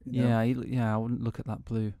you know. Yeah, I wouldn't look at that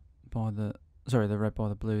blue by the red by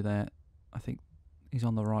the blue there. I think he's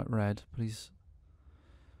on the right red, but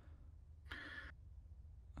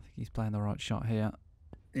I think he's playing the right shot here.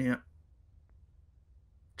 Yeah.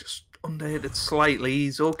 Just underhit it slightly.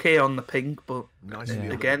 He's okay on the pink, but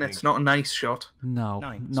again, it's not a nice shot. No,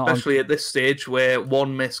 Not especially at this stage where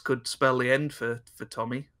one miss could spell the end for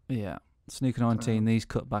Tommy. Yeah, Snooker 19. These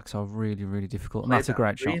cutbacks are really, really difficult, and that's a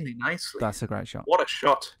great shot. Really nicely. That's a great shot. What a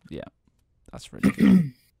shot! Yeah, that's really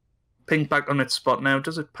good. Pink back on its spot now.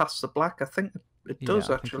 Does it pass the black? I think it does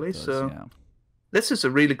actually. It does, so yeah. this is a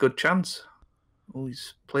really good chance. Oh,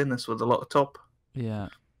 he's playing this with a lot of top. Yeah,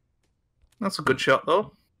 that's a good shot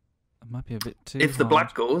though. It might be a bit too. If the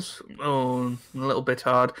black goes, a little bit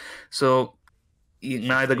hard. So you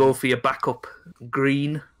can either go for your backup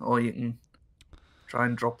green, or you can try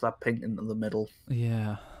and drop that pink into the middle.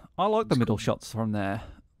 Yeah, I like the middle shots from there.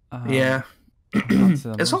 Yeah,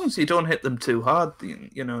 as long as you don't hit them too hard,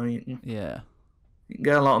 you know, you can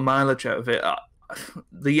get a lot of mileage out of it.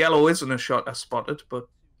 The yellow isn't a shot I spotted, but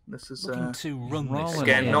this is looking to run this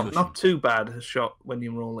again not too bad a shot when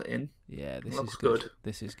you roll it in. Yeah, this looks is good. good.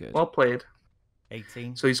 This is good. Well played.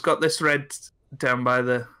 18. So he's got this red down by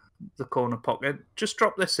the corner pocket. Just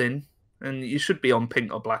drop this in, and you should be on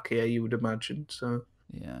pink or black here, you would imagine. So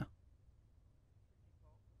yeah,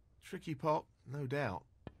 tricky pot, no doubt.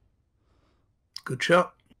 Good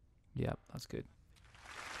shot. Yeah, that's good.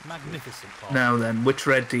 Magnificent pot. Now then, which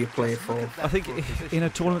red do you play for? I think in a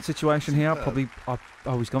tournament situation here, I've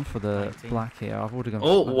always gone for the 19. black here. I've already gone.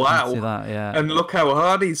 Oh, for wow. that, yeah. And look how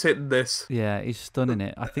hard he's hitting this. Yeah, he's stunning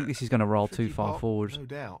it. I think this is going to roll too far forward. No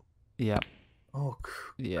doubt. Yeah. Oh,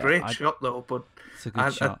 Yeah. great shot though, but It's a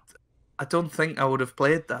good shot. I don't think I would have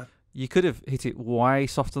played that. You could have hit it way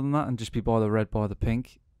softer than that and just be by the red, by the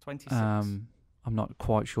pink. 26. I'm not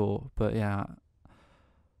quite sure, but yeah.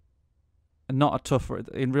 Not a tough.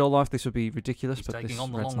 In real life, this would be ridiculous, He's but taking this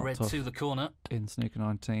on the red's long not red tough to the corner. in Snooker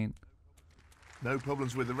 19. No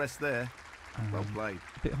problems with the rest there. Well played.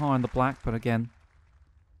 A bit high on the black, but again,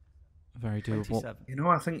 very doable. 27. You know,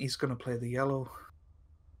 I think he's going to play the yellow.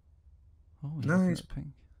 Oh, No, he's he's- pink.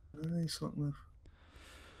 He's looking.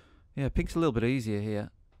 Yeah, pink's a little bit easier here.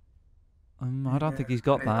 I don't think he's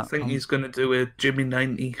got that. I think he's going to do a Jimmy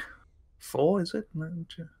 94. Is it?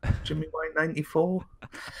 Jimmy White 94.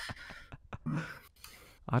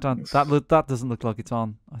 I don't. That doesn't look like it's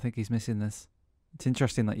on. I think he's missing this. It's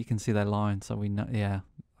interesting that you can see their line, so we know. Yeah.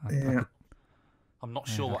 I'm not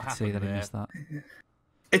sure what I could see happened that he there. missed that.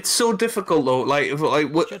 It's so difficult though.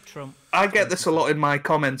 Should trump. I get this a lot in my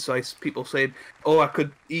comments. People saying, "Oh, I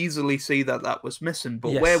could easily see that was missing,"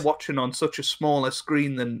 but Yes. we're watching on such a smaller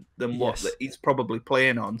screen than what Yes. that he's probably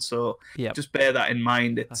playing on. So Yep. just bear that in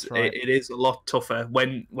mind. That's right. It is a lot tougher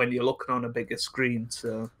when you're looking on a bigger screen.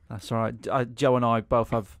 So That's right. Joe and I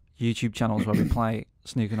both have YouTube channels where we play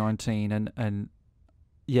Snooker 19, and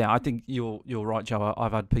yeah, I think you're right, Joe.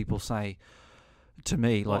 I've had people say to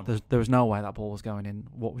me like, there was no way that ball was going in.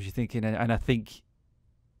 What was you thinking? And I think,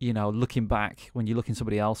 you know, looking back when you're looking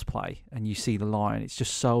somebody else play and you see the line, it's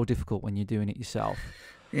just so difficult when you're doing it yourself.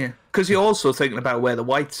 yeah, because you're also thinking about where the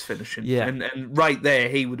white's finishing. Yeah. and right there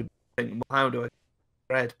he would have been thinking, well, how do I get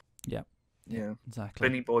red? Yeah. Yeah. Exactly.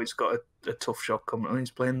 Binnyboy's got a tough shot coming on.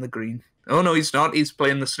 He's playing the green. Oh no, he's not. He's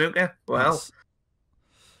playing the snooker. Well. Yes.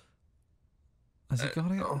 Has he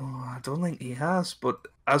got it? Oh, I don't think he has. But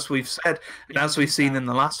as we've said, and as we've seen in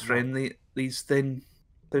the last frame, these thin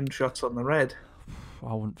shots on the red.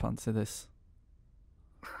 I wouldn't fancy this.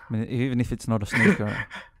 I mean, even if it's not a snooker.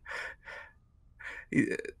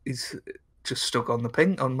 He's just stuck on the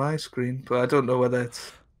pink on my screen, but I don't know whether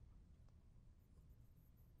it's.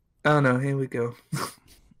 Oh no! Here we go.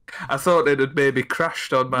 I thought it had maybe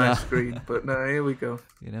crashed on my screen, but no, here we go.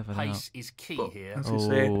 You never know. Pace is key But, here. as you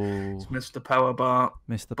say, he's missed the power bar.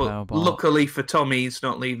 Missed the But power bar. luckily for Tommy, he's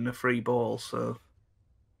not leaving a free ball. So,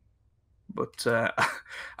 but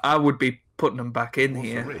I would be putting him back in What's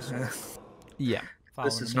the here. risk? Yeah.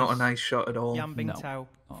 This is not a nice shot at all. Bintao, Not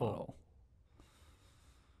at 4. all.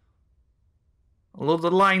 Although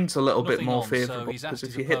the line's a little bit Nothing more on, favourable, so he's because asked if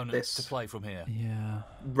his you hit opponent to this play from here. Yeah.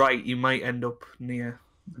 right, you might end up near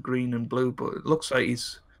the green and blue. But it looks like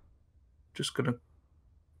he's just going to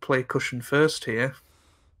play cushion first here.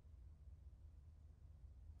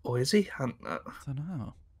 Or is he? I don't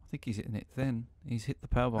know. I think he's hitting it thin. He's hit the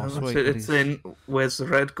power bar That's sweet. it, but it's he's- in. Where's the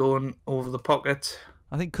red going over the pocket?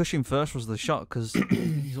 I think cushion first was the shot because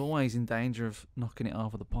he's always in danger of knocking it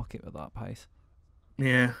over the pocket with that pace.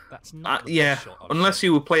 Yeah. That's not the Yeah, best shot, I'd unless say.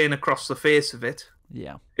 you were playing across the face of it.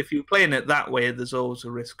 Yeah. If you were playing it that way, there's always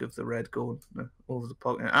a risk of the red going over the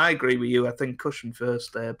pocket. I agree with you. I think cushion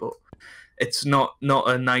first there, but it's not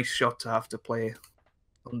a nice shot to have to play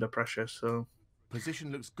under pressure. So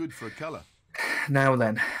Position looks good for a colour. now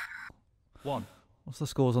then, 1. What's the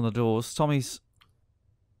scores on the doors? Tommy's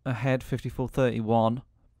ahead, 54-31.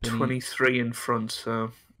 23 in front,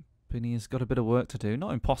 so... Binny has got a bit of work to do.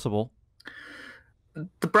 Not impossible.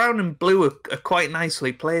 The brown and blue are quite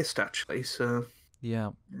nicely placed, actually, so...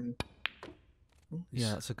 Yeah.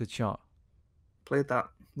 Yeah, that's a good shot. Played that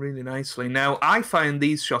really nicely. Now, I find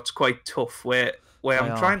these shots quite tough, where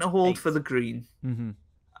I'm trying to hold for the green.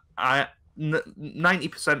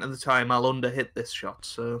 90% of the time, I'll underhit this shot,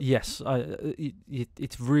 so... Yes,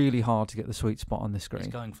 it's really hard to get the sweet spot on this green.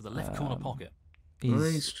 He's going for the left corner pocket.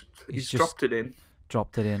 He's dropped it in.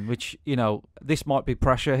 Dropped it in, which, you know, this might be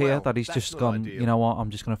pressure here, that he's just gone, you know what, I'm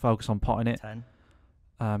just going to focus on potting it.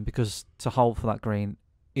 10. Because to hold for that green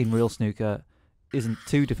in real snooker isn't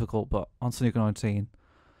too difficult, but on Snooker 19,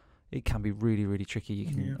 it can be really, really tricky. You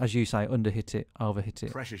can, as you say, underhit it, overhit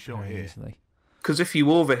it. Pressure shot here. Easily. Because if you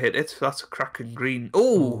overhit it, that's a cracking green.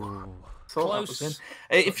 Oh! Thought that was in.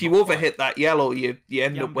 If you overhit that yellow, you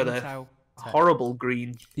end up with a horrible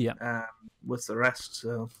green with the rest,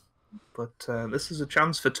 so... But this is a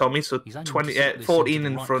chance for Tommy. So 14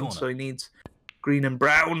 in front, so he needs green and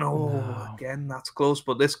brown. Oh, again, that's close.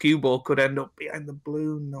 But this cue ball could end up behind the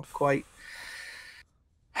blue. Not quite.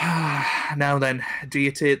 Now then, do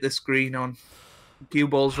you take this green on? Cue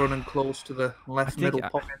ball's running close to the left middle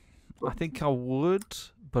pocket. I think I would,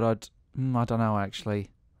 but I don't know,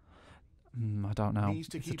 actually. I don't know.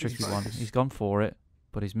 It's a tricky one. He's gone for it,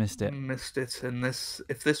 but he's missed it. Missed it. And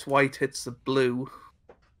if this white hits the blue...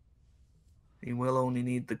 He will only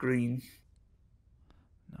need the green.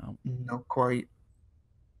 No. Not quite.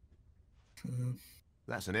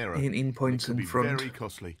 That's an error. 18 points in front. Very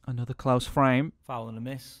costly. Another close frame. Foul and a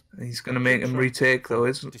miss. He's going to make him retake, though,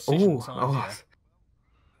 isn't he? Oh.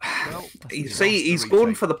 Well, you see, he's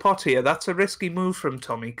going for the pot here. That's a risky move from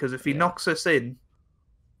Tommy, because if he knocks us in,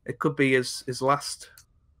 it could be his last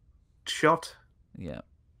shot. Yeah.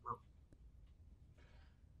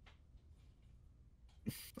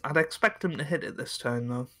 I'd expect him to hit it this time,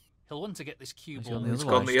 though. He'll want to get this cue ball. He's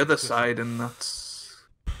got on the other side, and that's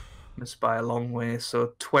missed by a long way.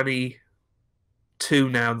 So 22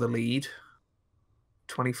 now the lead.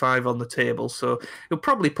 25 on the table. So he'll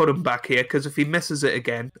probably put him back here, because if he misses it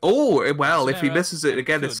again... Oh, well, if he misses it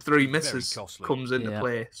again, it's 3 misses comes into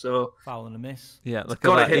play. So foul and a miss. Yeah, look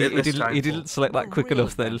at that. He didn't select that quick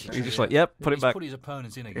enough then. He's just like, yep, put it back. Put his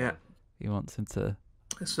opponents in again. Yeah. He wants him to...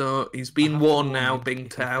 So he's been warned now,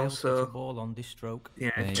 Bintao. So ball on this stroke.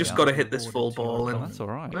 Yeah, just got to hit this full ball, and that's all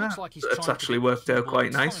right. That's actually worked out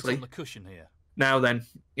quite nicely. Now then,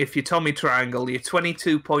 if you Tommy triangle, you're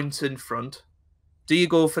 22 points in front. Do you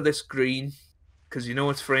go for this green? Because you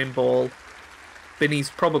know it's frame ball.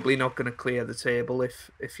 Binny's probably not going to clear the table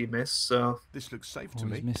if you miss. So this looks safe to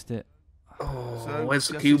me. He's missed it. Oh, so where's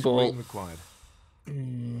the cue ball?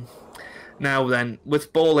 Now then,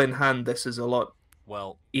 with ball in hand, this is a lot.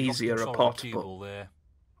 Well, easier a pot, but there.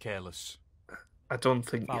 Careless. I don't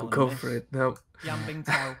think you'll go for it. No.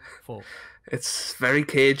 Bintao, 4. It's very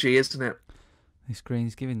cagey, isn't it? This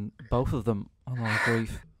green's giving both of them a lot of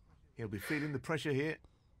grief. He'll be feeling the pressure here.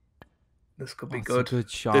 This could be good. A good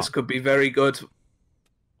shot. This could be very good.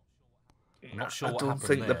 I'm not sure I don't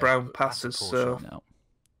think the brown passes, so... No,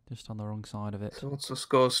 just on the wrong side of it. So what's the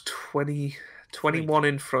scores? 21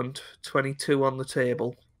 in front, 22 on the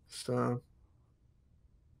table. So...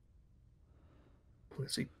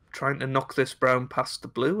 Is he trying to knock this brown past the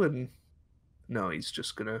blue? And no, he's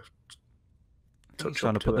just going to touch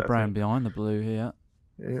trying to put the brown behind the blue here.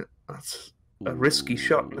 Yeah, that's a risky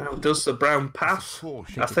shot now. Does the brown pass?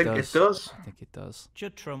 I think it does. I think it does.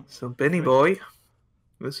 Judd Trump. So, Binnyboy,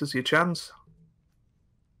 this is your chance.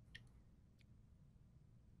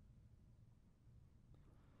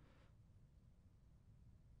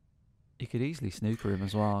 You could easily snooker him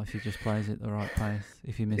as well if he just plays it the right pace.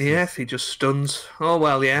 If he misses. Yeah, if he just stuns. Oh,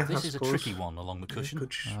 well, yeah. This is a tricky one along the cushion.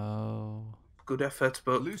 Good effort,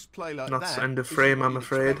 but loose play like not end of frame, I'm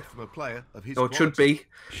afraid. Oh, it should be.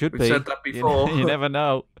 We've said that before. You never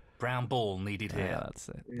know. Brown ball needed here. Yeah, that's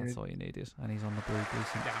it. That's all you needed. And he's on the blue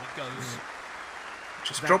decent. Down it goes.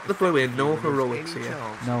 Just drop the blue in. No heroics here.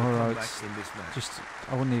 No heroics. Just,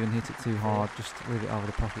 I wouldn't even hit it too hard. Just leave it over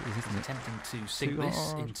the pocket, isn't it? Attempting to sink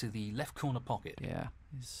this into the left corner pocket. Yeah.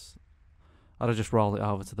 I'd have just rolled it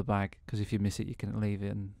over to the bag, because if you miss it, you can leave it.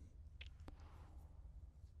 And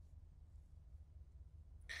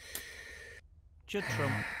Judd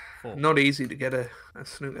Trump, 4. Not easy to get a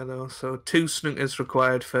snooker, though. So 2 snookers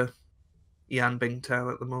required for Jan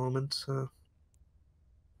Bintao at the moment. So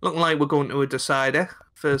looking like we're going to a decider.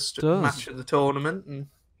 First match of the tournament. And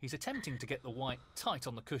he's attempting to get the white tight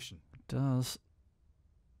on the cushion. It does.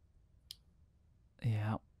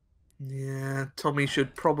 Yeah. Yeah, Tommy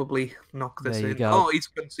should probably knock this There you in. go. Oh, he's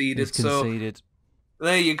conceded. He's conceded. So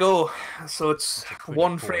there you go. So it's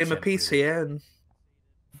one poor frame attempt, apiece really. here, and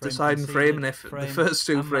Frame deciding frame. And conceded, if the frame, first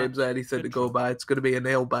two frames unmatched, are anything to good go trump. by, it's going to be a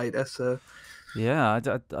nail biter. So Yeah,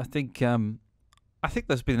 I think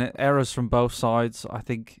there's been errors from both sides.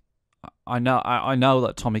 I know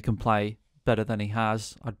that Tommy can play better than he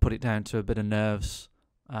has. I'd put it down to a bit of nerves,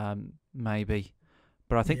 maybe.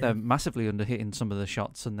 But I think they're massively under-hitting some of the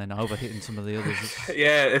shots and then over-hitting some of the others.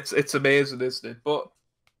 yeah, it's amazing, isn't it? But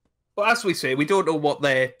as we say, we don't know what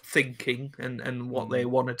they're thinking and what they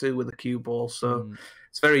want to do with the cue ball. So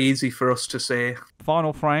it's very easy for us to say.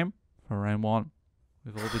 Final frame for round one.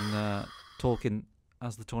 We've all been talking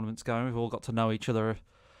as the tournament's going. We've all got to know each other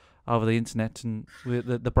over the internet, and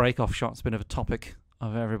the break-off shot's been a topic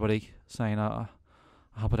of everybody saying, I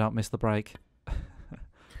hope I don't miss the break.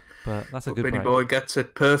 But that's a good break. Binnyboy gets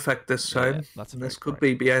it perfect this time. This could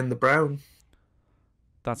be behind the brown.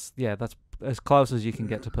 That's as close as you can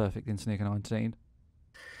get to perfect in Snooker 19.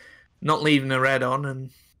 Not leaving a red on,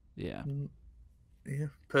 and yeah,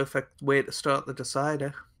 perfect way to start the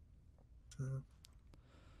decider.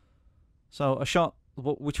 So a shot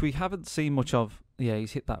which we haven't seen much of. Yeah,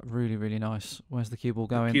 he's hit that really, really nice. Where's the cue ball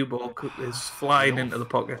going? The cue ball is flying into the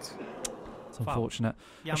pocket. It's unfortunate.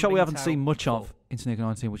 A shot we haven't seen much of in Snooker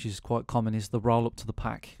 19, which is quite common, is the roll up to the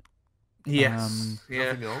pack. Yes,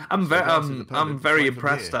 I'm very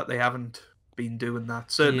impressed that they haven't been doing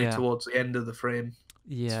that. Certainly towards the end of the frame.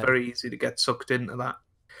 Yeah, it's very easy to get sucked into that.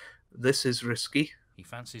 This is risky. He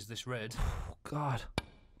fancies this red. Oh God!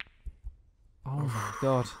 Oh my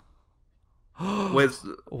God!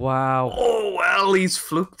 Wow! Oh well, he's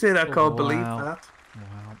fluked it. I can't believe that.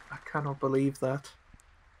 Wow! I cannot believe that.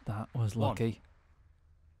 That was lucky.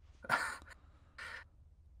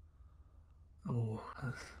 Oh,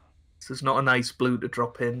 this is not a nice blue to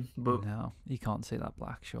drop in, but no, you can't see that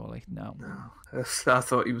black, surely. No. I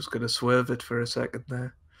thought he was going to swerve it for a second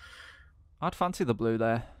there. I'd fancy the blue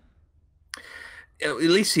there. At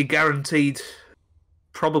least he guaranteed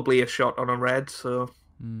probably a shot on a red. So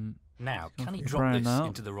now, can he drop this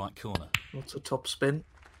into the right corner? What's a top spin?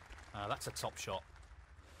 That's a top shot.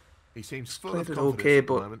 He seems full of Played it confidence okay, at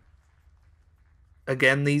the but moment.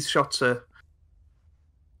 Again, these shots are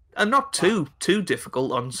not too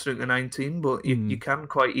difficult on Snooker 19, but you can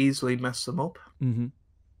quite easily mess them up.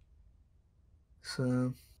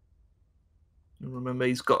 So remember,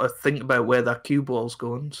 he's got to think about where that cue ball's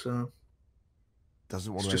going. So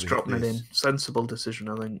doesn't want he's to just dropping it in. Sensible decision,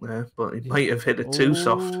 I think, there. But he might have hit it too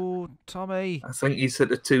soft. Oh, Tommy! I think he's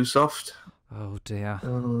hit it too soft. Oh dear.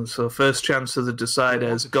 So first chance of the decider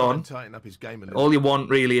is gone. Tighten up his game a little. All you want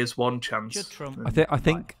really is one chance. I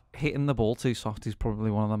think hitting the ball too soft is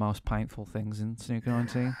probably one of the most painful things in Snooker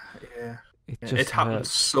 19. Yeah. It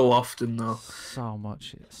happens so often though. So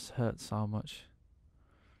much. It hurts so much.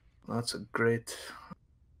 That's a great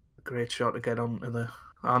shot to get onto the.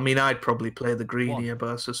 I mean, I'd probably play the green here, but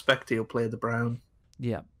I suspect he'll play the brown.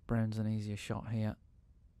 Yeah, brown's an easier shot here.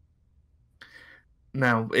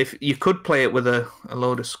 Now, if you could play it with a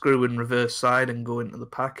load of screw in reverse side and go into the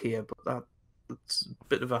pack here, but that's a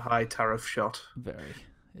bit of a high tariff shot. Very,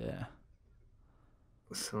 yeah.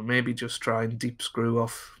 So maybe just try and deep screw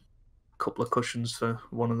off a couple of cushions for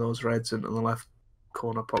one of those reds into the left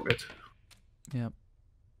corner pocket. Yep.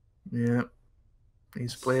 Yeah.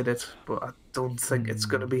 He's played it, but I don't think it's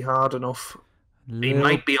going to be hard enough. He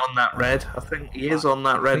might be on that red. I think he is on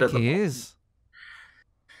that red at the moment. He is.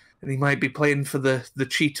 And he might be playing for the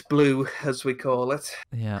cheat blue, as we call it.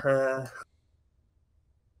 Yeah.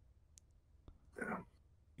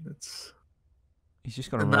 He's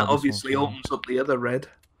just got to. And that obviously opens up the other red.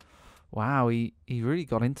 Wow, he really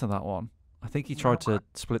got into that one. I think he tried to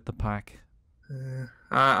split the pack.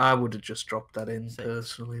 I would have just dropped that in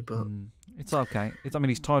personally, but it's okay. I mean,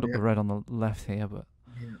 he's tied up the red on the left here, but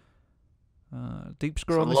deep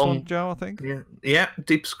screw on this one, Joe. I think. Yeah,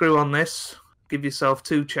 deep screw on this. Give yourself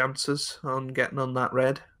 2 chances on getting on that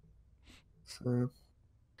red. So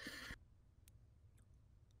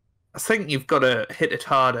I think you've got to hit it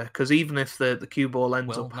harder, because even if the cue ball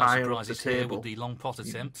ends up higher up the table, with the long pot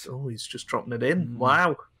attempt. Oh, he's just dropping it in.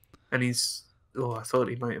 Wow. And he's... Oh, I thought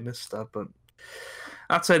he might have missed that, but...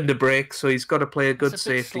 That's end of break, so he's got to play a good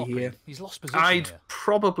safety here. He's lost position I'd here.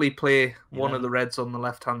 probably play one of the reds on the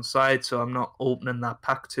left-hand side, so I'm not opening that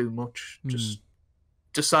pack too much. Just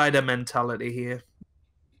decider mentality here.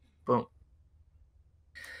 But...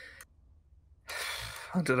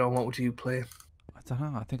 I don't know, what would you play? I don't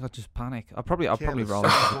know. I think I'd just panic. I'd probably roll.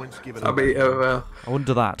 I wouldn't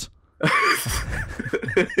do that.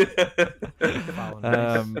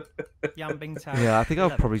 Bintao. Yeah, I think I'll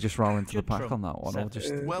 11. probably just roll into the Good pack trump. on that one, or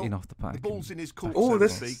just Well, in off the pack. the ball's in his court, Oh, so to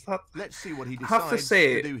this speak. Let's see what he I have to decides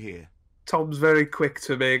say- to do here. Tom's very quick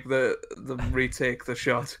to make them retake the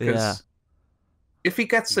shot. Yeah. Because if he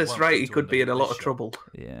gets this right, he could be in a lot of trouble.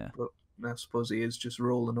 Yeah. But I suppose he is just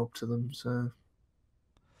rolling up to them. So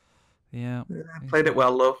Yeah. played it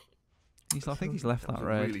well though. I think he's left That that was a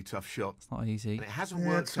red. really tough shot. It's not easy. And it hasn't Yeah,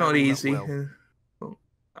 worked it's out not all that easy. well.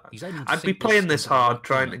 He's aiming to I'd be sink playing this this into the hard, right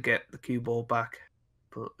trying corner. to get the cue ball back,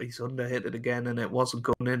 but he's underhit it again, and it wasn't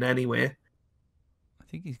going in anyway. I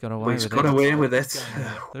think he's got away But he's with got it. away with it.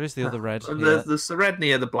 There is the other red. And here. there's the red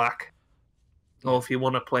near the black. Or if you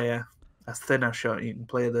want to play a thinner shot, you can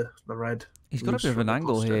play the red. He's got a loose bit of from an the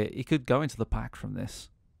angle cluster. here. He could go into the pack from this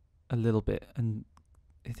a little bit and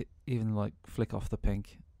even like flick off the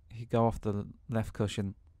pink. He could go off the left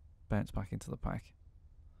cushion, bounce back into the pack.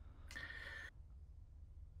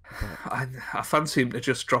 I fancy him to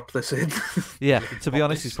just drop this in. Yeah, Looking to be pop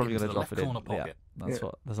honest, this he's probably into going to the drop it left in. corner Yeah, pocket. that's Yeah.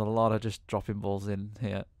 what. There's a lot of just dropping balls in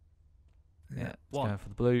here. Yeah, it's One. going for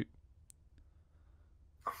the blue.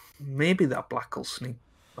 Maybe that black will sneak.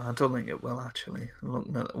 I don't think it will actually. I'm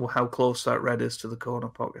looking at how close that red is to the corner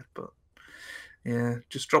pocket, but yeah,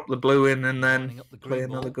 just drop the blue in and then Lining up the play green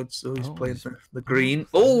another ball. good. So he's Oh, playing he's- the green.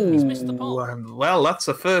 He's missed the Oh, pot. and well, that's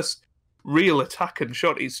the first real attacking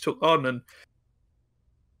shot he's took on, and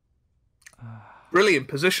brilliant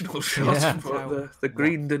positional shot. Yeah. But the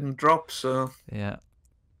green didn't drop, so Yeah,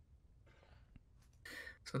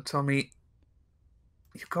 Tommy,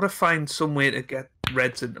 you've got to find some way to get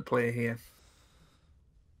reds into play here.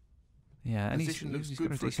 yeah, and Position looks he's good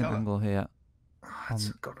got a for a decent colour. angle here. It's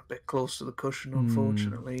got a bit close to the cushion,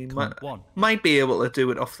 unfortunately. He come on. might be able to do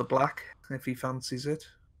it off the black if he fancies it,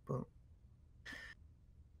 but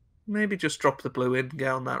maybe just drop the blue in,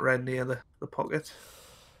 get on that red near the pocket.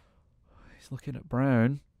 He's looking at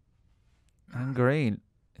brown and green.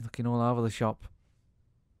 He's looking all over the shop.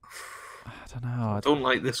 I don't know. I don't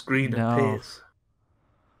like this green No. at pace.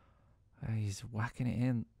 He's whacking it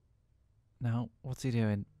in. No, what's he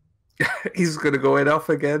doing? He's going to go in off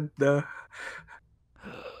again. No.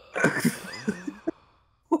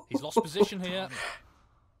 He's lost position here.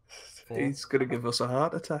 He's going to give us a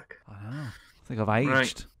heart attack. I know. I think I've Right.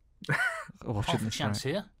 aged. Watching Half a this chance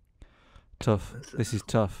right. here. Tough. This is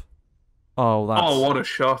tough. Oh, that's Oh, what a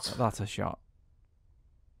shot. that's a shot.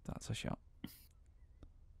 That's a shot.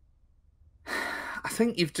 I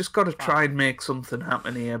think you've just got to try and make something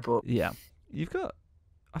happen here, but Yeah, you've got.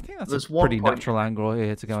 I think that's There's a one pretty point- natural angle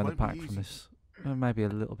here to go in the This won't pack be from easy. this. Maybe a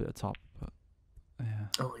little bit of top, but yeah.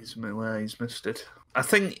 oh, he's missed it. I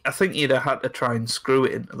think you'd have had to try and screw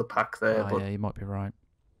it into the pack there, Oh, but yeah, you might be right.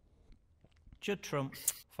 Judd trump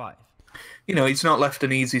 5. you know, he's not left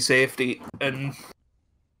an easy safety, and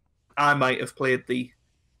I might have played the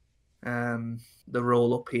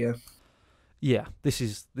roll up here Yeah,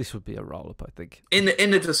 this would be a roll up. I think. in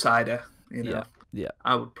a decider. You know, Yeah.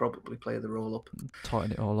 I would probably play the roll up.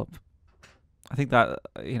 Tighten it all up. I think that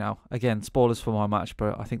again, spoilers for my match,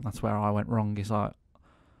 but I think that's where I went wrong. Is I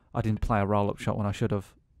didn't play a roll up shot when I should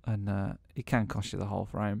have, and it can cost you the whole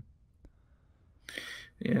frame.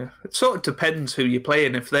 Yeah, it sort of depends who you're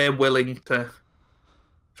playing. If they're willing to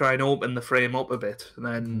try and open the frame up a bit,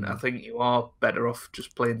 then I think you are better off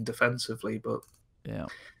just playing defensively. But Yeah.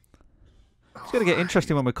 It's going to get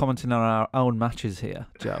interesting when we're commenting on our own matches here,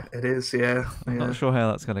 Joe. it is, yeah. I'm not sure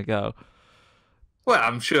how that's going to go. Well,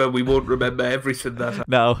 I'm sure we won't remember everything that.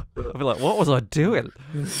 No, I'll be like, what was I doing?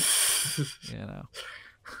 You know.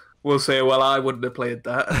 We'll say, well, I wouldn't have played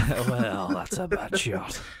that. Well, that's a bad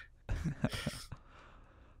shot.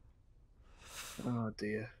 Oh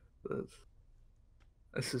dear,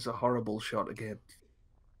 this is a horrible shot again.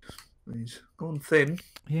 He's gone thin.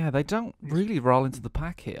 Yeah, they don't really roll into the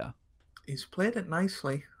pack here. He's played it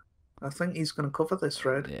nicely. I think he's going to cover this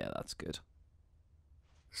red. Yeah, that's good.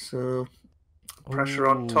 So pressure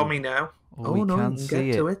on Ooh. Tommy now. Oh, we no, can he can see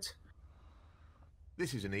get to it. it.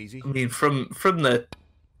 This isn't easy. I mean, from the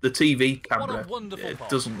TV What a camera, wonderful it pot.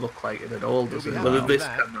 doesn't look like it at all, does He'll it? be With happy this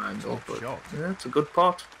with that. camera angle, Top but shot. yeah, it's a good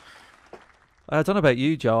pot. I don't know about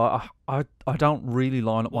you, Joe. I don't really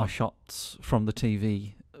line up my shots from the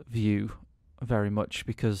TV view very much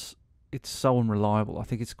because it's so unreliable. I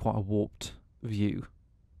think it's quite a warped view.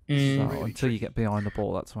 So Really until you get behind the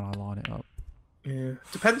ball, that's when I line it up. Yeah,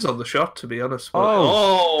 depends on the shot, to be honest. But,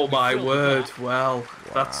 Oh. oh my Filled word! that. Well,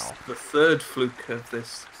 that's the third fluke of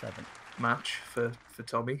this 7. match for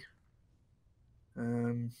Tommy.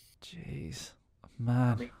 Jeez,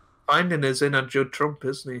 man, Finding his inner Judd Trump,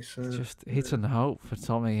 isn't he? So, just hit and hope for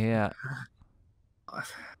Tommy here.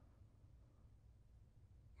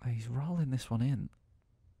 He's rolling this one in.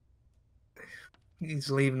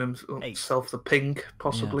 He's leaving himself the pink,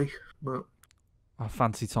 possibly. Yeah. But I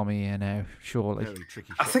fancy Tommy here now, surely.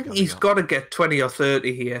 I think he's got to get 20 or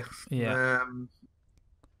 30 here. Yeah.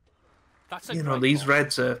 These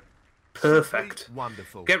reds are perfect.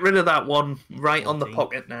 Wonderful. Get rid of that one right on the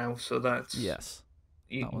pocket now, so that's you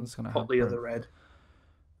that one's can gonna pop the other red,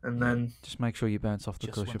 and then just make sure you bounce off the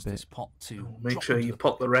cush a bit. Make sure you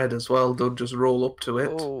pop the red as well. Don't just roll up to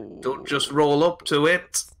it. Don't just roll up to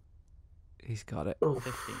it. He's got it. Oh.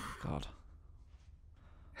 15. God.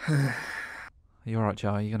 You all right,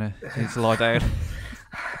 Joe? You're gonna need to lie down.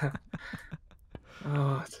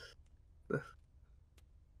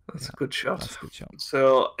 That's a good shot. That's a good shot.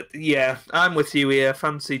 So yeah, I'm with you here.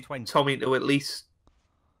 Fancy Tommy to at least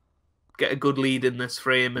get a good lead in this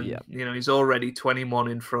frame, and he's already 21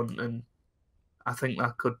 in front, and I think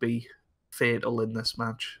that could be fatal in this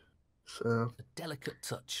match. So a delicate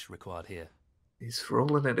touch required here. He's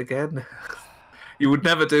rolling it again. You would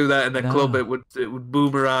never do that in a club. It would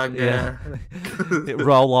boomerang. Yeah. It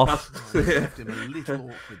roll off. Left him a little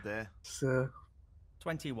awkward there. So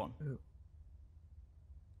 21.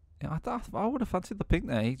 Yeah, I would have fancied the pink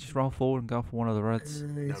there. He just roll forward and go for one of the reds.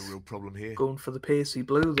 No real problem here. Going for the pacey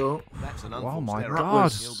blue though. That's an oh my error.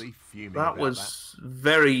 God! That was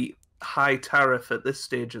very high tariff at this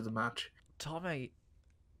stage of the match. Tommy,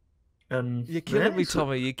 and you're killing me,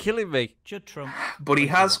 Tommy. You're killing me. Judd Trump. But he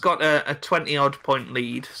has got a 20-odd point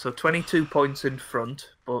lead, so 22 points in front.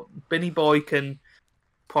 But Binnyboy can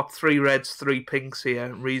pop 3 reds, 3 pinks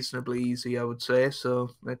here reasonably easy, I would say.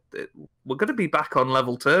 So we're going to be back on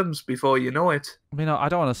level terms before you know it. I mean, I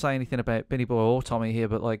don't want to say anything about Binnyboy or Tommy here,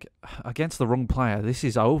 but like against the wrong player, this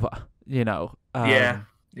is over. Yeah.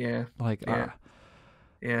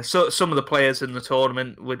 Yeah, so some of the players in the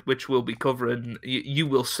tournament, which we'll be covering, you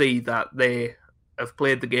will see that they have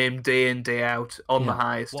played the game day in, day out on the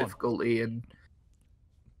highest difficulty, and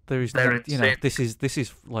there is, this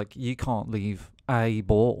is like you can't leave a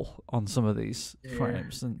ball on some of these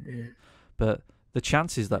frames, but the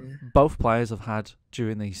chances that both players have had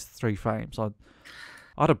during these 3 frames, I'd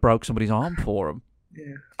have broke somebody's arm for them.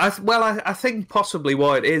 Yeah. I think possibly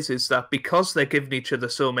what it is that because they're giving each other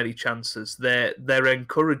so many chances, they're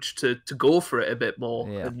encouraged to go for it a bit more,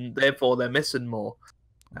 and therefore they're missing more.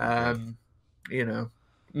 Maybe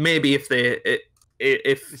if say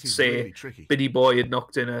Binnyboy had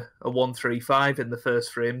knocked in a 1-3-5 in the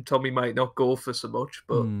first frame, Tommy might not go for so much.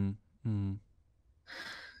 But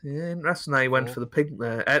yeah, interesting. He went for the pink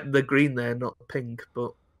there, the green there, not the pink,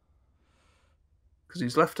 but. Because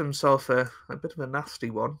he's left himself a bit of a nasty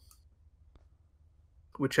one.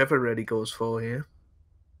 Whichever red he goes for here.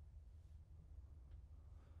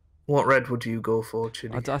 What red would you go for,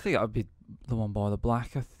 Chinny? I think that would be the one by the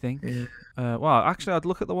black, I think. Yeah. Well, actually, I'd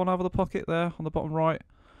look at the one over the pocket there on the bottom right.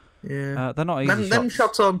 Yeah. They're not easy shots. Them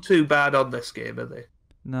shots aren't too bad on this game, are they?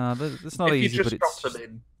 No, it's not easy, but it's... drop them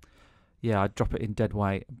in. Yeah, I'd drop it in dead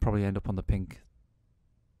weight and probably end up on the pink.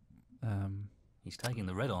 He's taking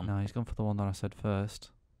the red on. No, he's gone for the one that I said first.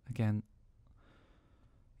 Again.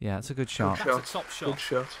 Yeah, it's a good shot. That's a top shot. Good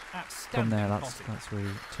shot. From there, that's really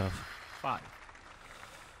tough. 5.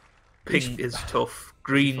 Pink is tough.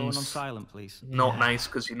 Green's on silent, please. Not nice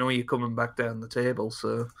because you know you're coming back down the table.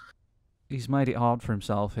 So he's made it hard for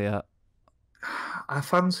himself here. I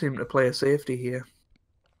fancy him to play a safety here.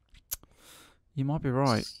 You might be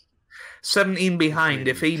right. 17 behind.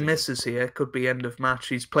 If he misses here, it could be end of match.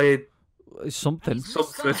 He's played something.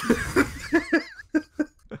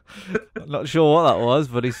 I'm not sure what that was,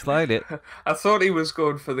 but he slayed it. I thought he was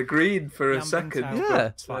going for the green for a second.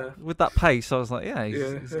 Yeah, with that pace, I was like,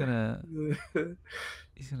 he's gonna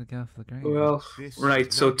go for the green. Well,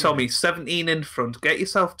 right. So Tommy, 17 in front. Get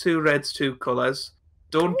yourself 2 reds, 2 colours.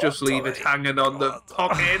 Don't just leave it hanging on the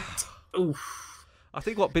pocket. Oof. I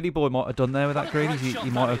think what Binnyboy might have done there with that green is he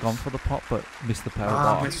might have gone for the pop, but missed the pair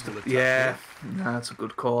of bars. Yeah, that's a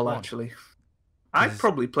good call, actually. I'd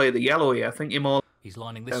probably play the yellow here. I think you're more... He's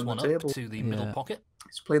lining this one up to the middle pocket.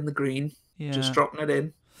 He's playing the green, just dropping it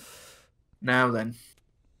in. Now then.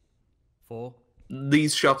 4.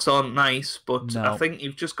 These shots aren't nice, but I think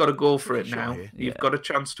you've just got to go for it now. You've got a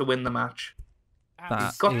chance to win the match.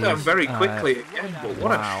 He's got down very quickly again, but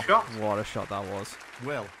what a shot. What a shot that was.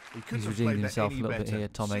 Well, he's redeemed himself a little bit here,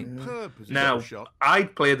 Tommy. Now,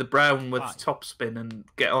 I'd play the brown with top spin and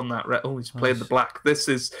get on that red. Oh, he's playing the black. This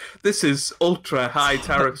is ultra high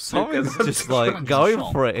tariff. Tommy's just like going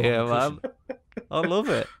for it here, man. I love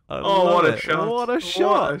it. What a shot. What a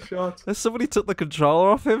shot. What a shot. Somebody took the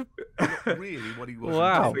controller off him. Not really what he was.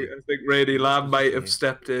 Wow. I think Rady Lamb might have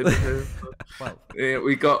stepped in. Well, Yeah,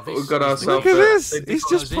 we got ourselves. Look at this! He's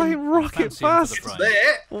just playing rocket fast.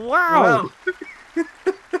 There. Wow! Well,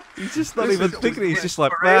 He's just not This even is thinking. He's just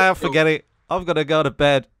like, inspirational. forget it. I'm gonna go to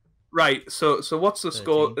bed. right. So what's the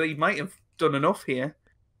score? 13. He might have done enough here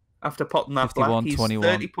after potting that black. 51, He's 21.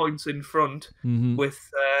 30 points in front Mm-hmm.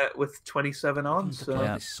 with 27 on. Need to So play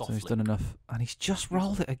Yeah, this so softly. he's done enough, and he's just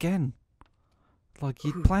rolled it again. Like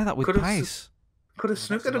you'd play that with Could've pace. could have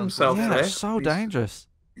That's snookered an himself Yeah, there. it's so He's- dangerous.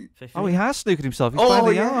 15. Oh, he has snookered himself. He's Oh, playing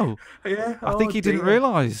the yeah. yellow. Yeah. I think he didn't dear.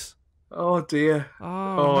 realise. Oh dear. Oh,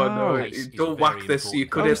 Oh no! no. Pace is Don't very whack this. You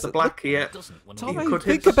important. could Oh, hit is the it- black here. Doesn't when Tommy, You he- could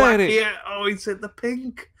think hit the about black it. here. Oh, he's hit the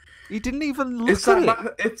pink. He didn't even look Is at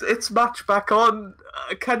that it. it's match back on?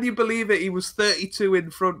 Can you believe it? He was 32 in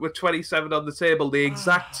front with 27 on the table, the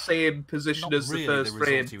exact same position Not as the really first the result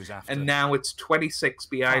frame, he was after. and now it's 26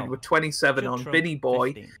 behind 12. with 27 on. Jutro,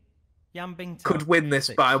 Binnyboy 15. Yan Bintao, could win this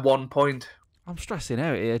 6. by 1 point. I'm stressing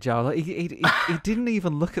out here, Joe. Like, he didn't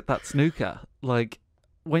even look at that snooker. Like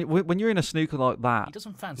when you're in a snooker like He that,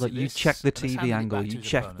 doesn't fancy like you this, check the and has TV handed it angle, back to you his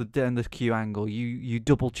check opponent. the Q angle, you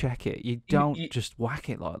double check it. You don't you- just whack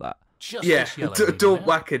it like that. Just Yeah, this yellow don't now.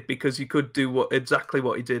 whack it because you could do exactly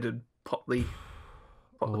what he did and pop the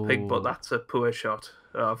pink, but Oh. that's a poor shot.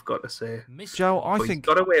 I've got to say. Missed Joe, it. I But he's think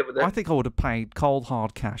got away with it. I think I would have paid cold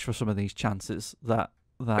hard cash for some of these chances that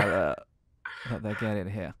that they're getting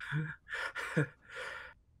here.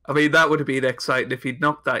 I mean, that would have been exciting if he'd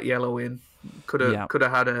knocked that yellow in. Could have Yeah.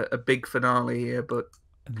 had a big finale here, but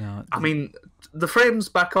No, I mean, the frame's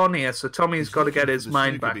back on here, so Tommy's He's got to looking get for his the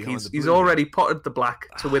mind snooker back. behind He's the blue already potted the black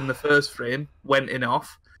to win the first frame, went in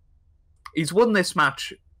off. He's won this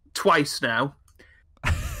match twice now,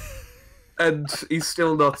 and he's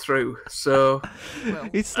still not through. So Well,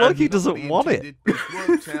 It's like he not doesn't what want it. intended, It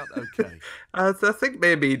worked out okay. I think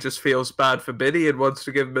maybe he just feels bad for Binny and wants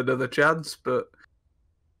to give him another chance. But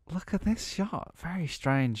look at this shot. Very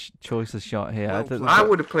strange choice of shot here. Well The- played. I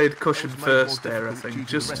would have played cushion That was made more first there, I difficult think, due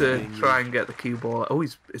to just the to rest being try used. and get the cue ball. Oh,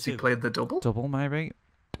 is he 2. playing the double? double maybe.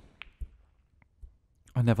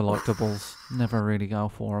 I never like doubles. Never really go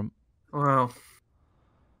for them. Well,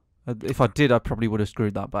 If I did, I probably would have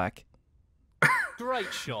screwed that back.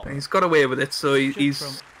 Great shot. he's got away with it, so he's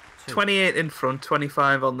Jutro, 2. 28 in front,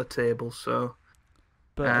 25 on the table. So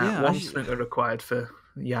But yeah, one as, snooker required for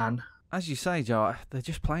Jan. as you say, Joe, they're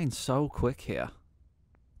just playing so quick here.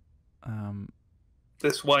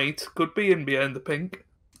 This white could be in behind the pink.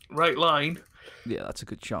 Right line, Yeah, that's a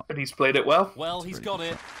good shot. and he's played it well. Well, he's got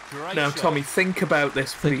it. Great Now, shot. Tommy, think about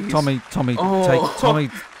this, Think, please. Tommy, Oh. take Tommy.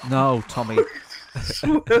 No, Tommy.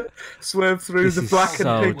 Swerve through This the is black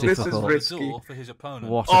so and pink. This is difficult. The risky. door for his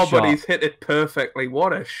opponent. What a Oh, shot! but he's hit it perfectly.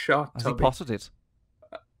 What a shot, Has he Tommy. potted it?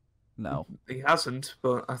 No. He hasn't,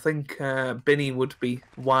 but I think Binny would be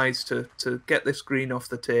wise to get this green off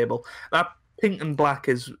the table. That pink and black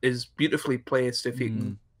is beautifully placed if you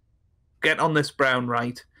can get on this brown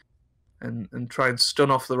right and try and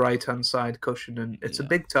stun off the right-hand side cushion. And it's a Yeah.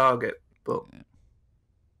 big target, but Yeah.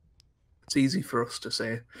 it's easy for us to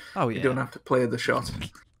say. Oh You yeah. don't have to play the shot.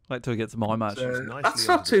 Wait till we get to my match. nicely That's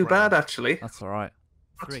not under the too brown. bad, actually. That's all right.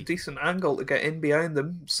 That's a 3. decent angle to get in behind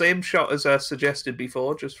them. Same shot as I suggested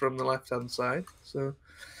before, just from the left-hand side. So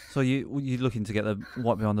So you're looking to get the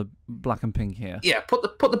white behind the black and pink here. yeah, put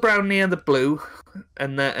the brown near the blue,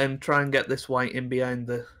 and try and get this white in behind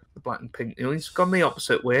the black and pink. You know, he's gone the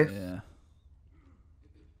opposite way, Yeah.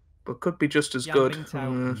 but could be just as Yan good.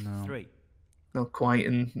 Bintao, No. 3. Not quite.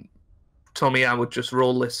 And Tommy, I would just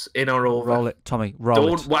roll this in or over. Roll it, Tommy. Roll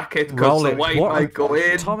Don't it. whack it because Roll the it. white What? might go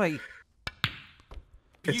in. Tommy.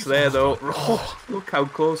 It's there though. Oh, look how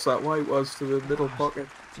close that white was to the middle pocket.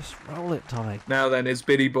 Just roll it, Tommy. Now then, is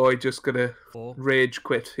Binnyboy just gonna 4. rage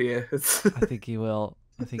quit here? I think he will.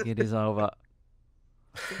 I think it is over.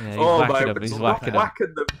 Yeah, he's oh whacking my! him. He's Stop whacking him.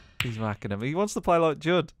 whacking them. He's whacking him. He wants to play like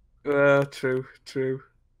Judd. True.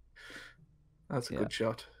 That's a Yeah. good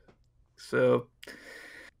shot. So,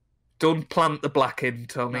 don't plant the black in,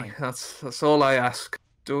 Tommy. 9. That's all I ask.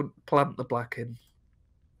 Don't plant the black in.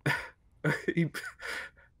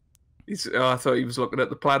 I thought he was looking at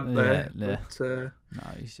the plant there. Yeah. But, No,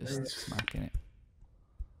 he's just Nice. smacking it.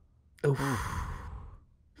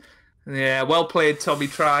 yeah, well played, Tommy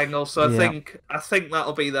Triangle. So Yeah. I think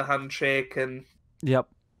that'll be the handshake, and Yep.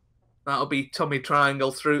 that'll be Tommy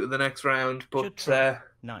Triangle through to the next round. But Jutro,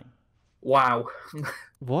 9. wow,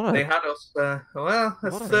 What they a had us. Well, a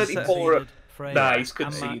What a 34. Frame, Nah, he's and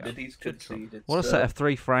conceded. match. He's Jutro. conceded. what a so- set of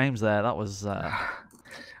 3 frames there. That was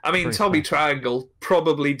I mean, Tommy Triangle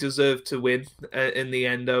probably deserved to win in the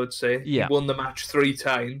end, I would say. Yeah. He won the match 3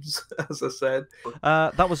 times, as I said.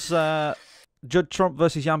 That was Judd Trump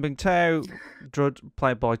versus Yan Bintao. Judd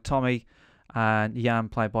played by Tommy, and Yan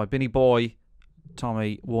played by Binnyboy.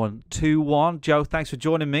 Tommy won 2-1. Joe, thanks for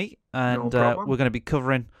joining me. And we're going to be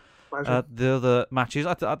covering the other matches.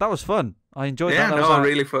 That was fun. I enjoyed that. Yeah,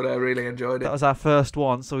 really fun. I really enjoyed it. That was our first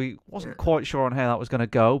one, so we wasn't quite sure on how that was going to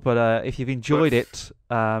go. But if you've enjoyed it,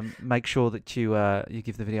 make sure that you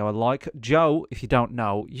give the video a like. Joe, if you don't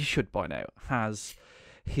know, you should by now, has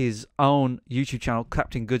his own YouTube channel,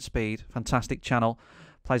 Captain Goodspeed. Fantastic channel.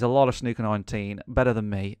 Plays a lot of Snooker 19, better than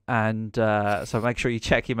me. And so make sure you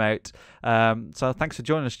check him out. So thanks for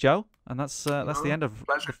joining us, Joe. And that's the end of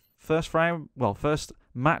pleasure. first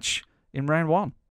match in round 1.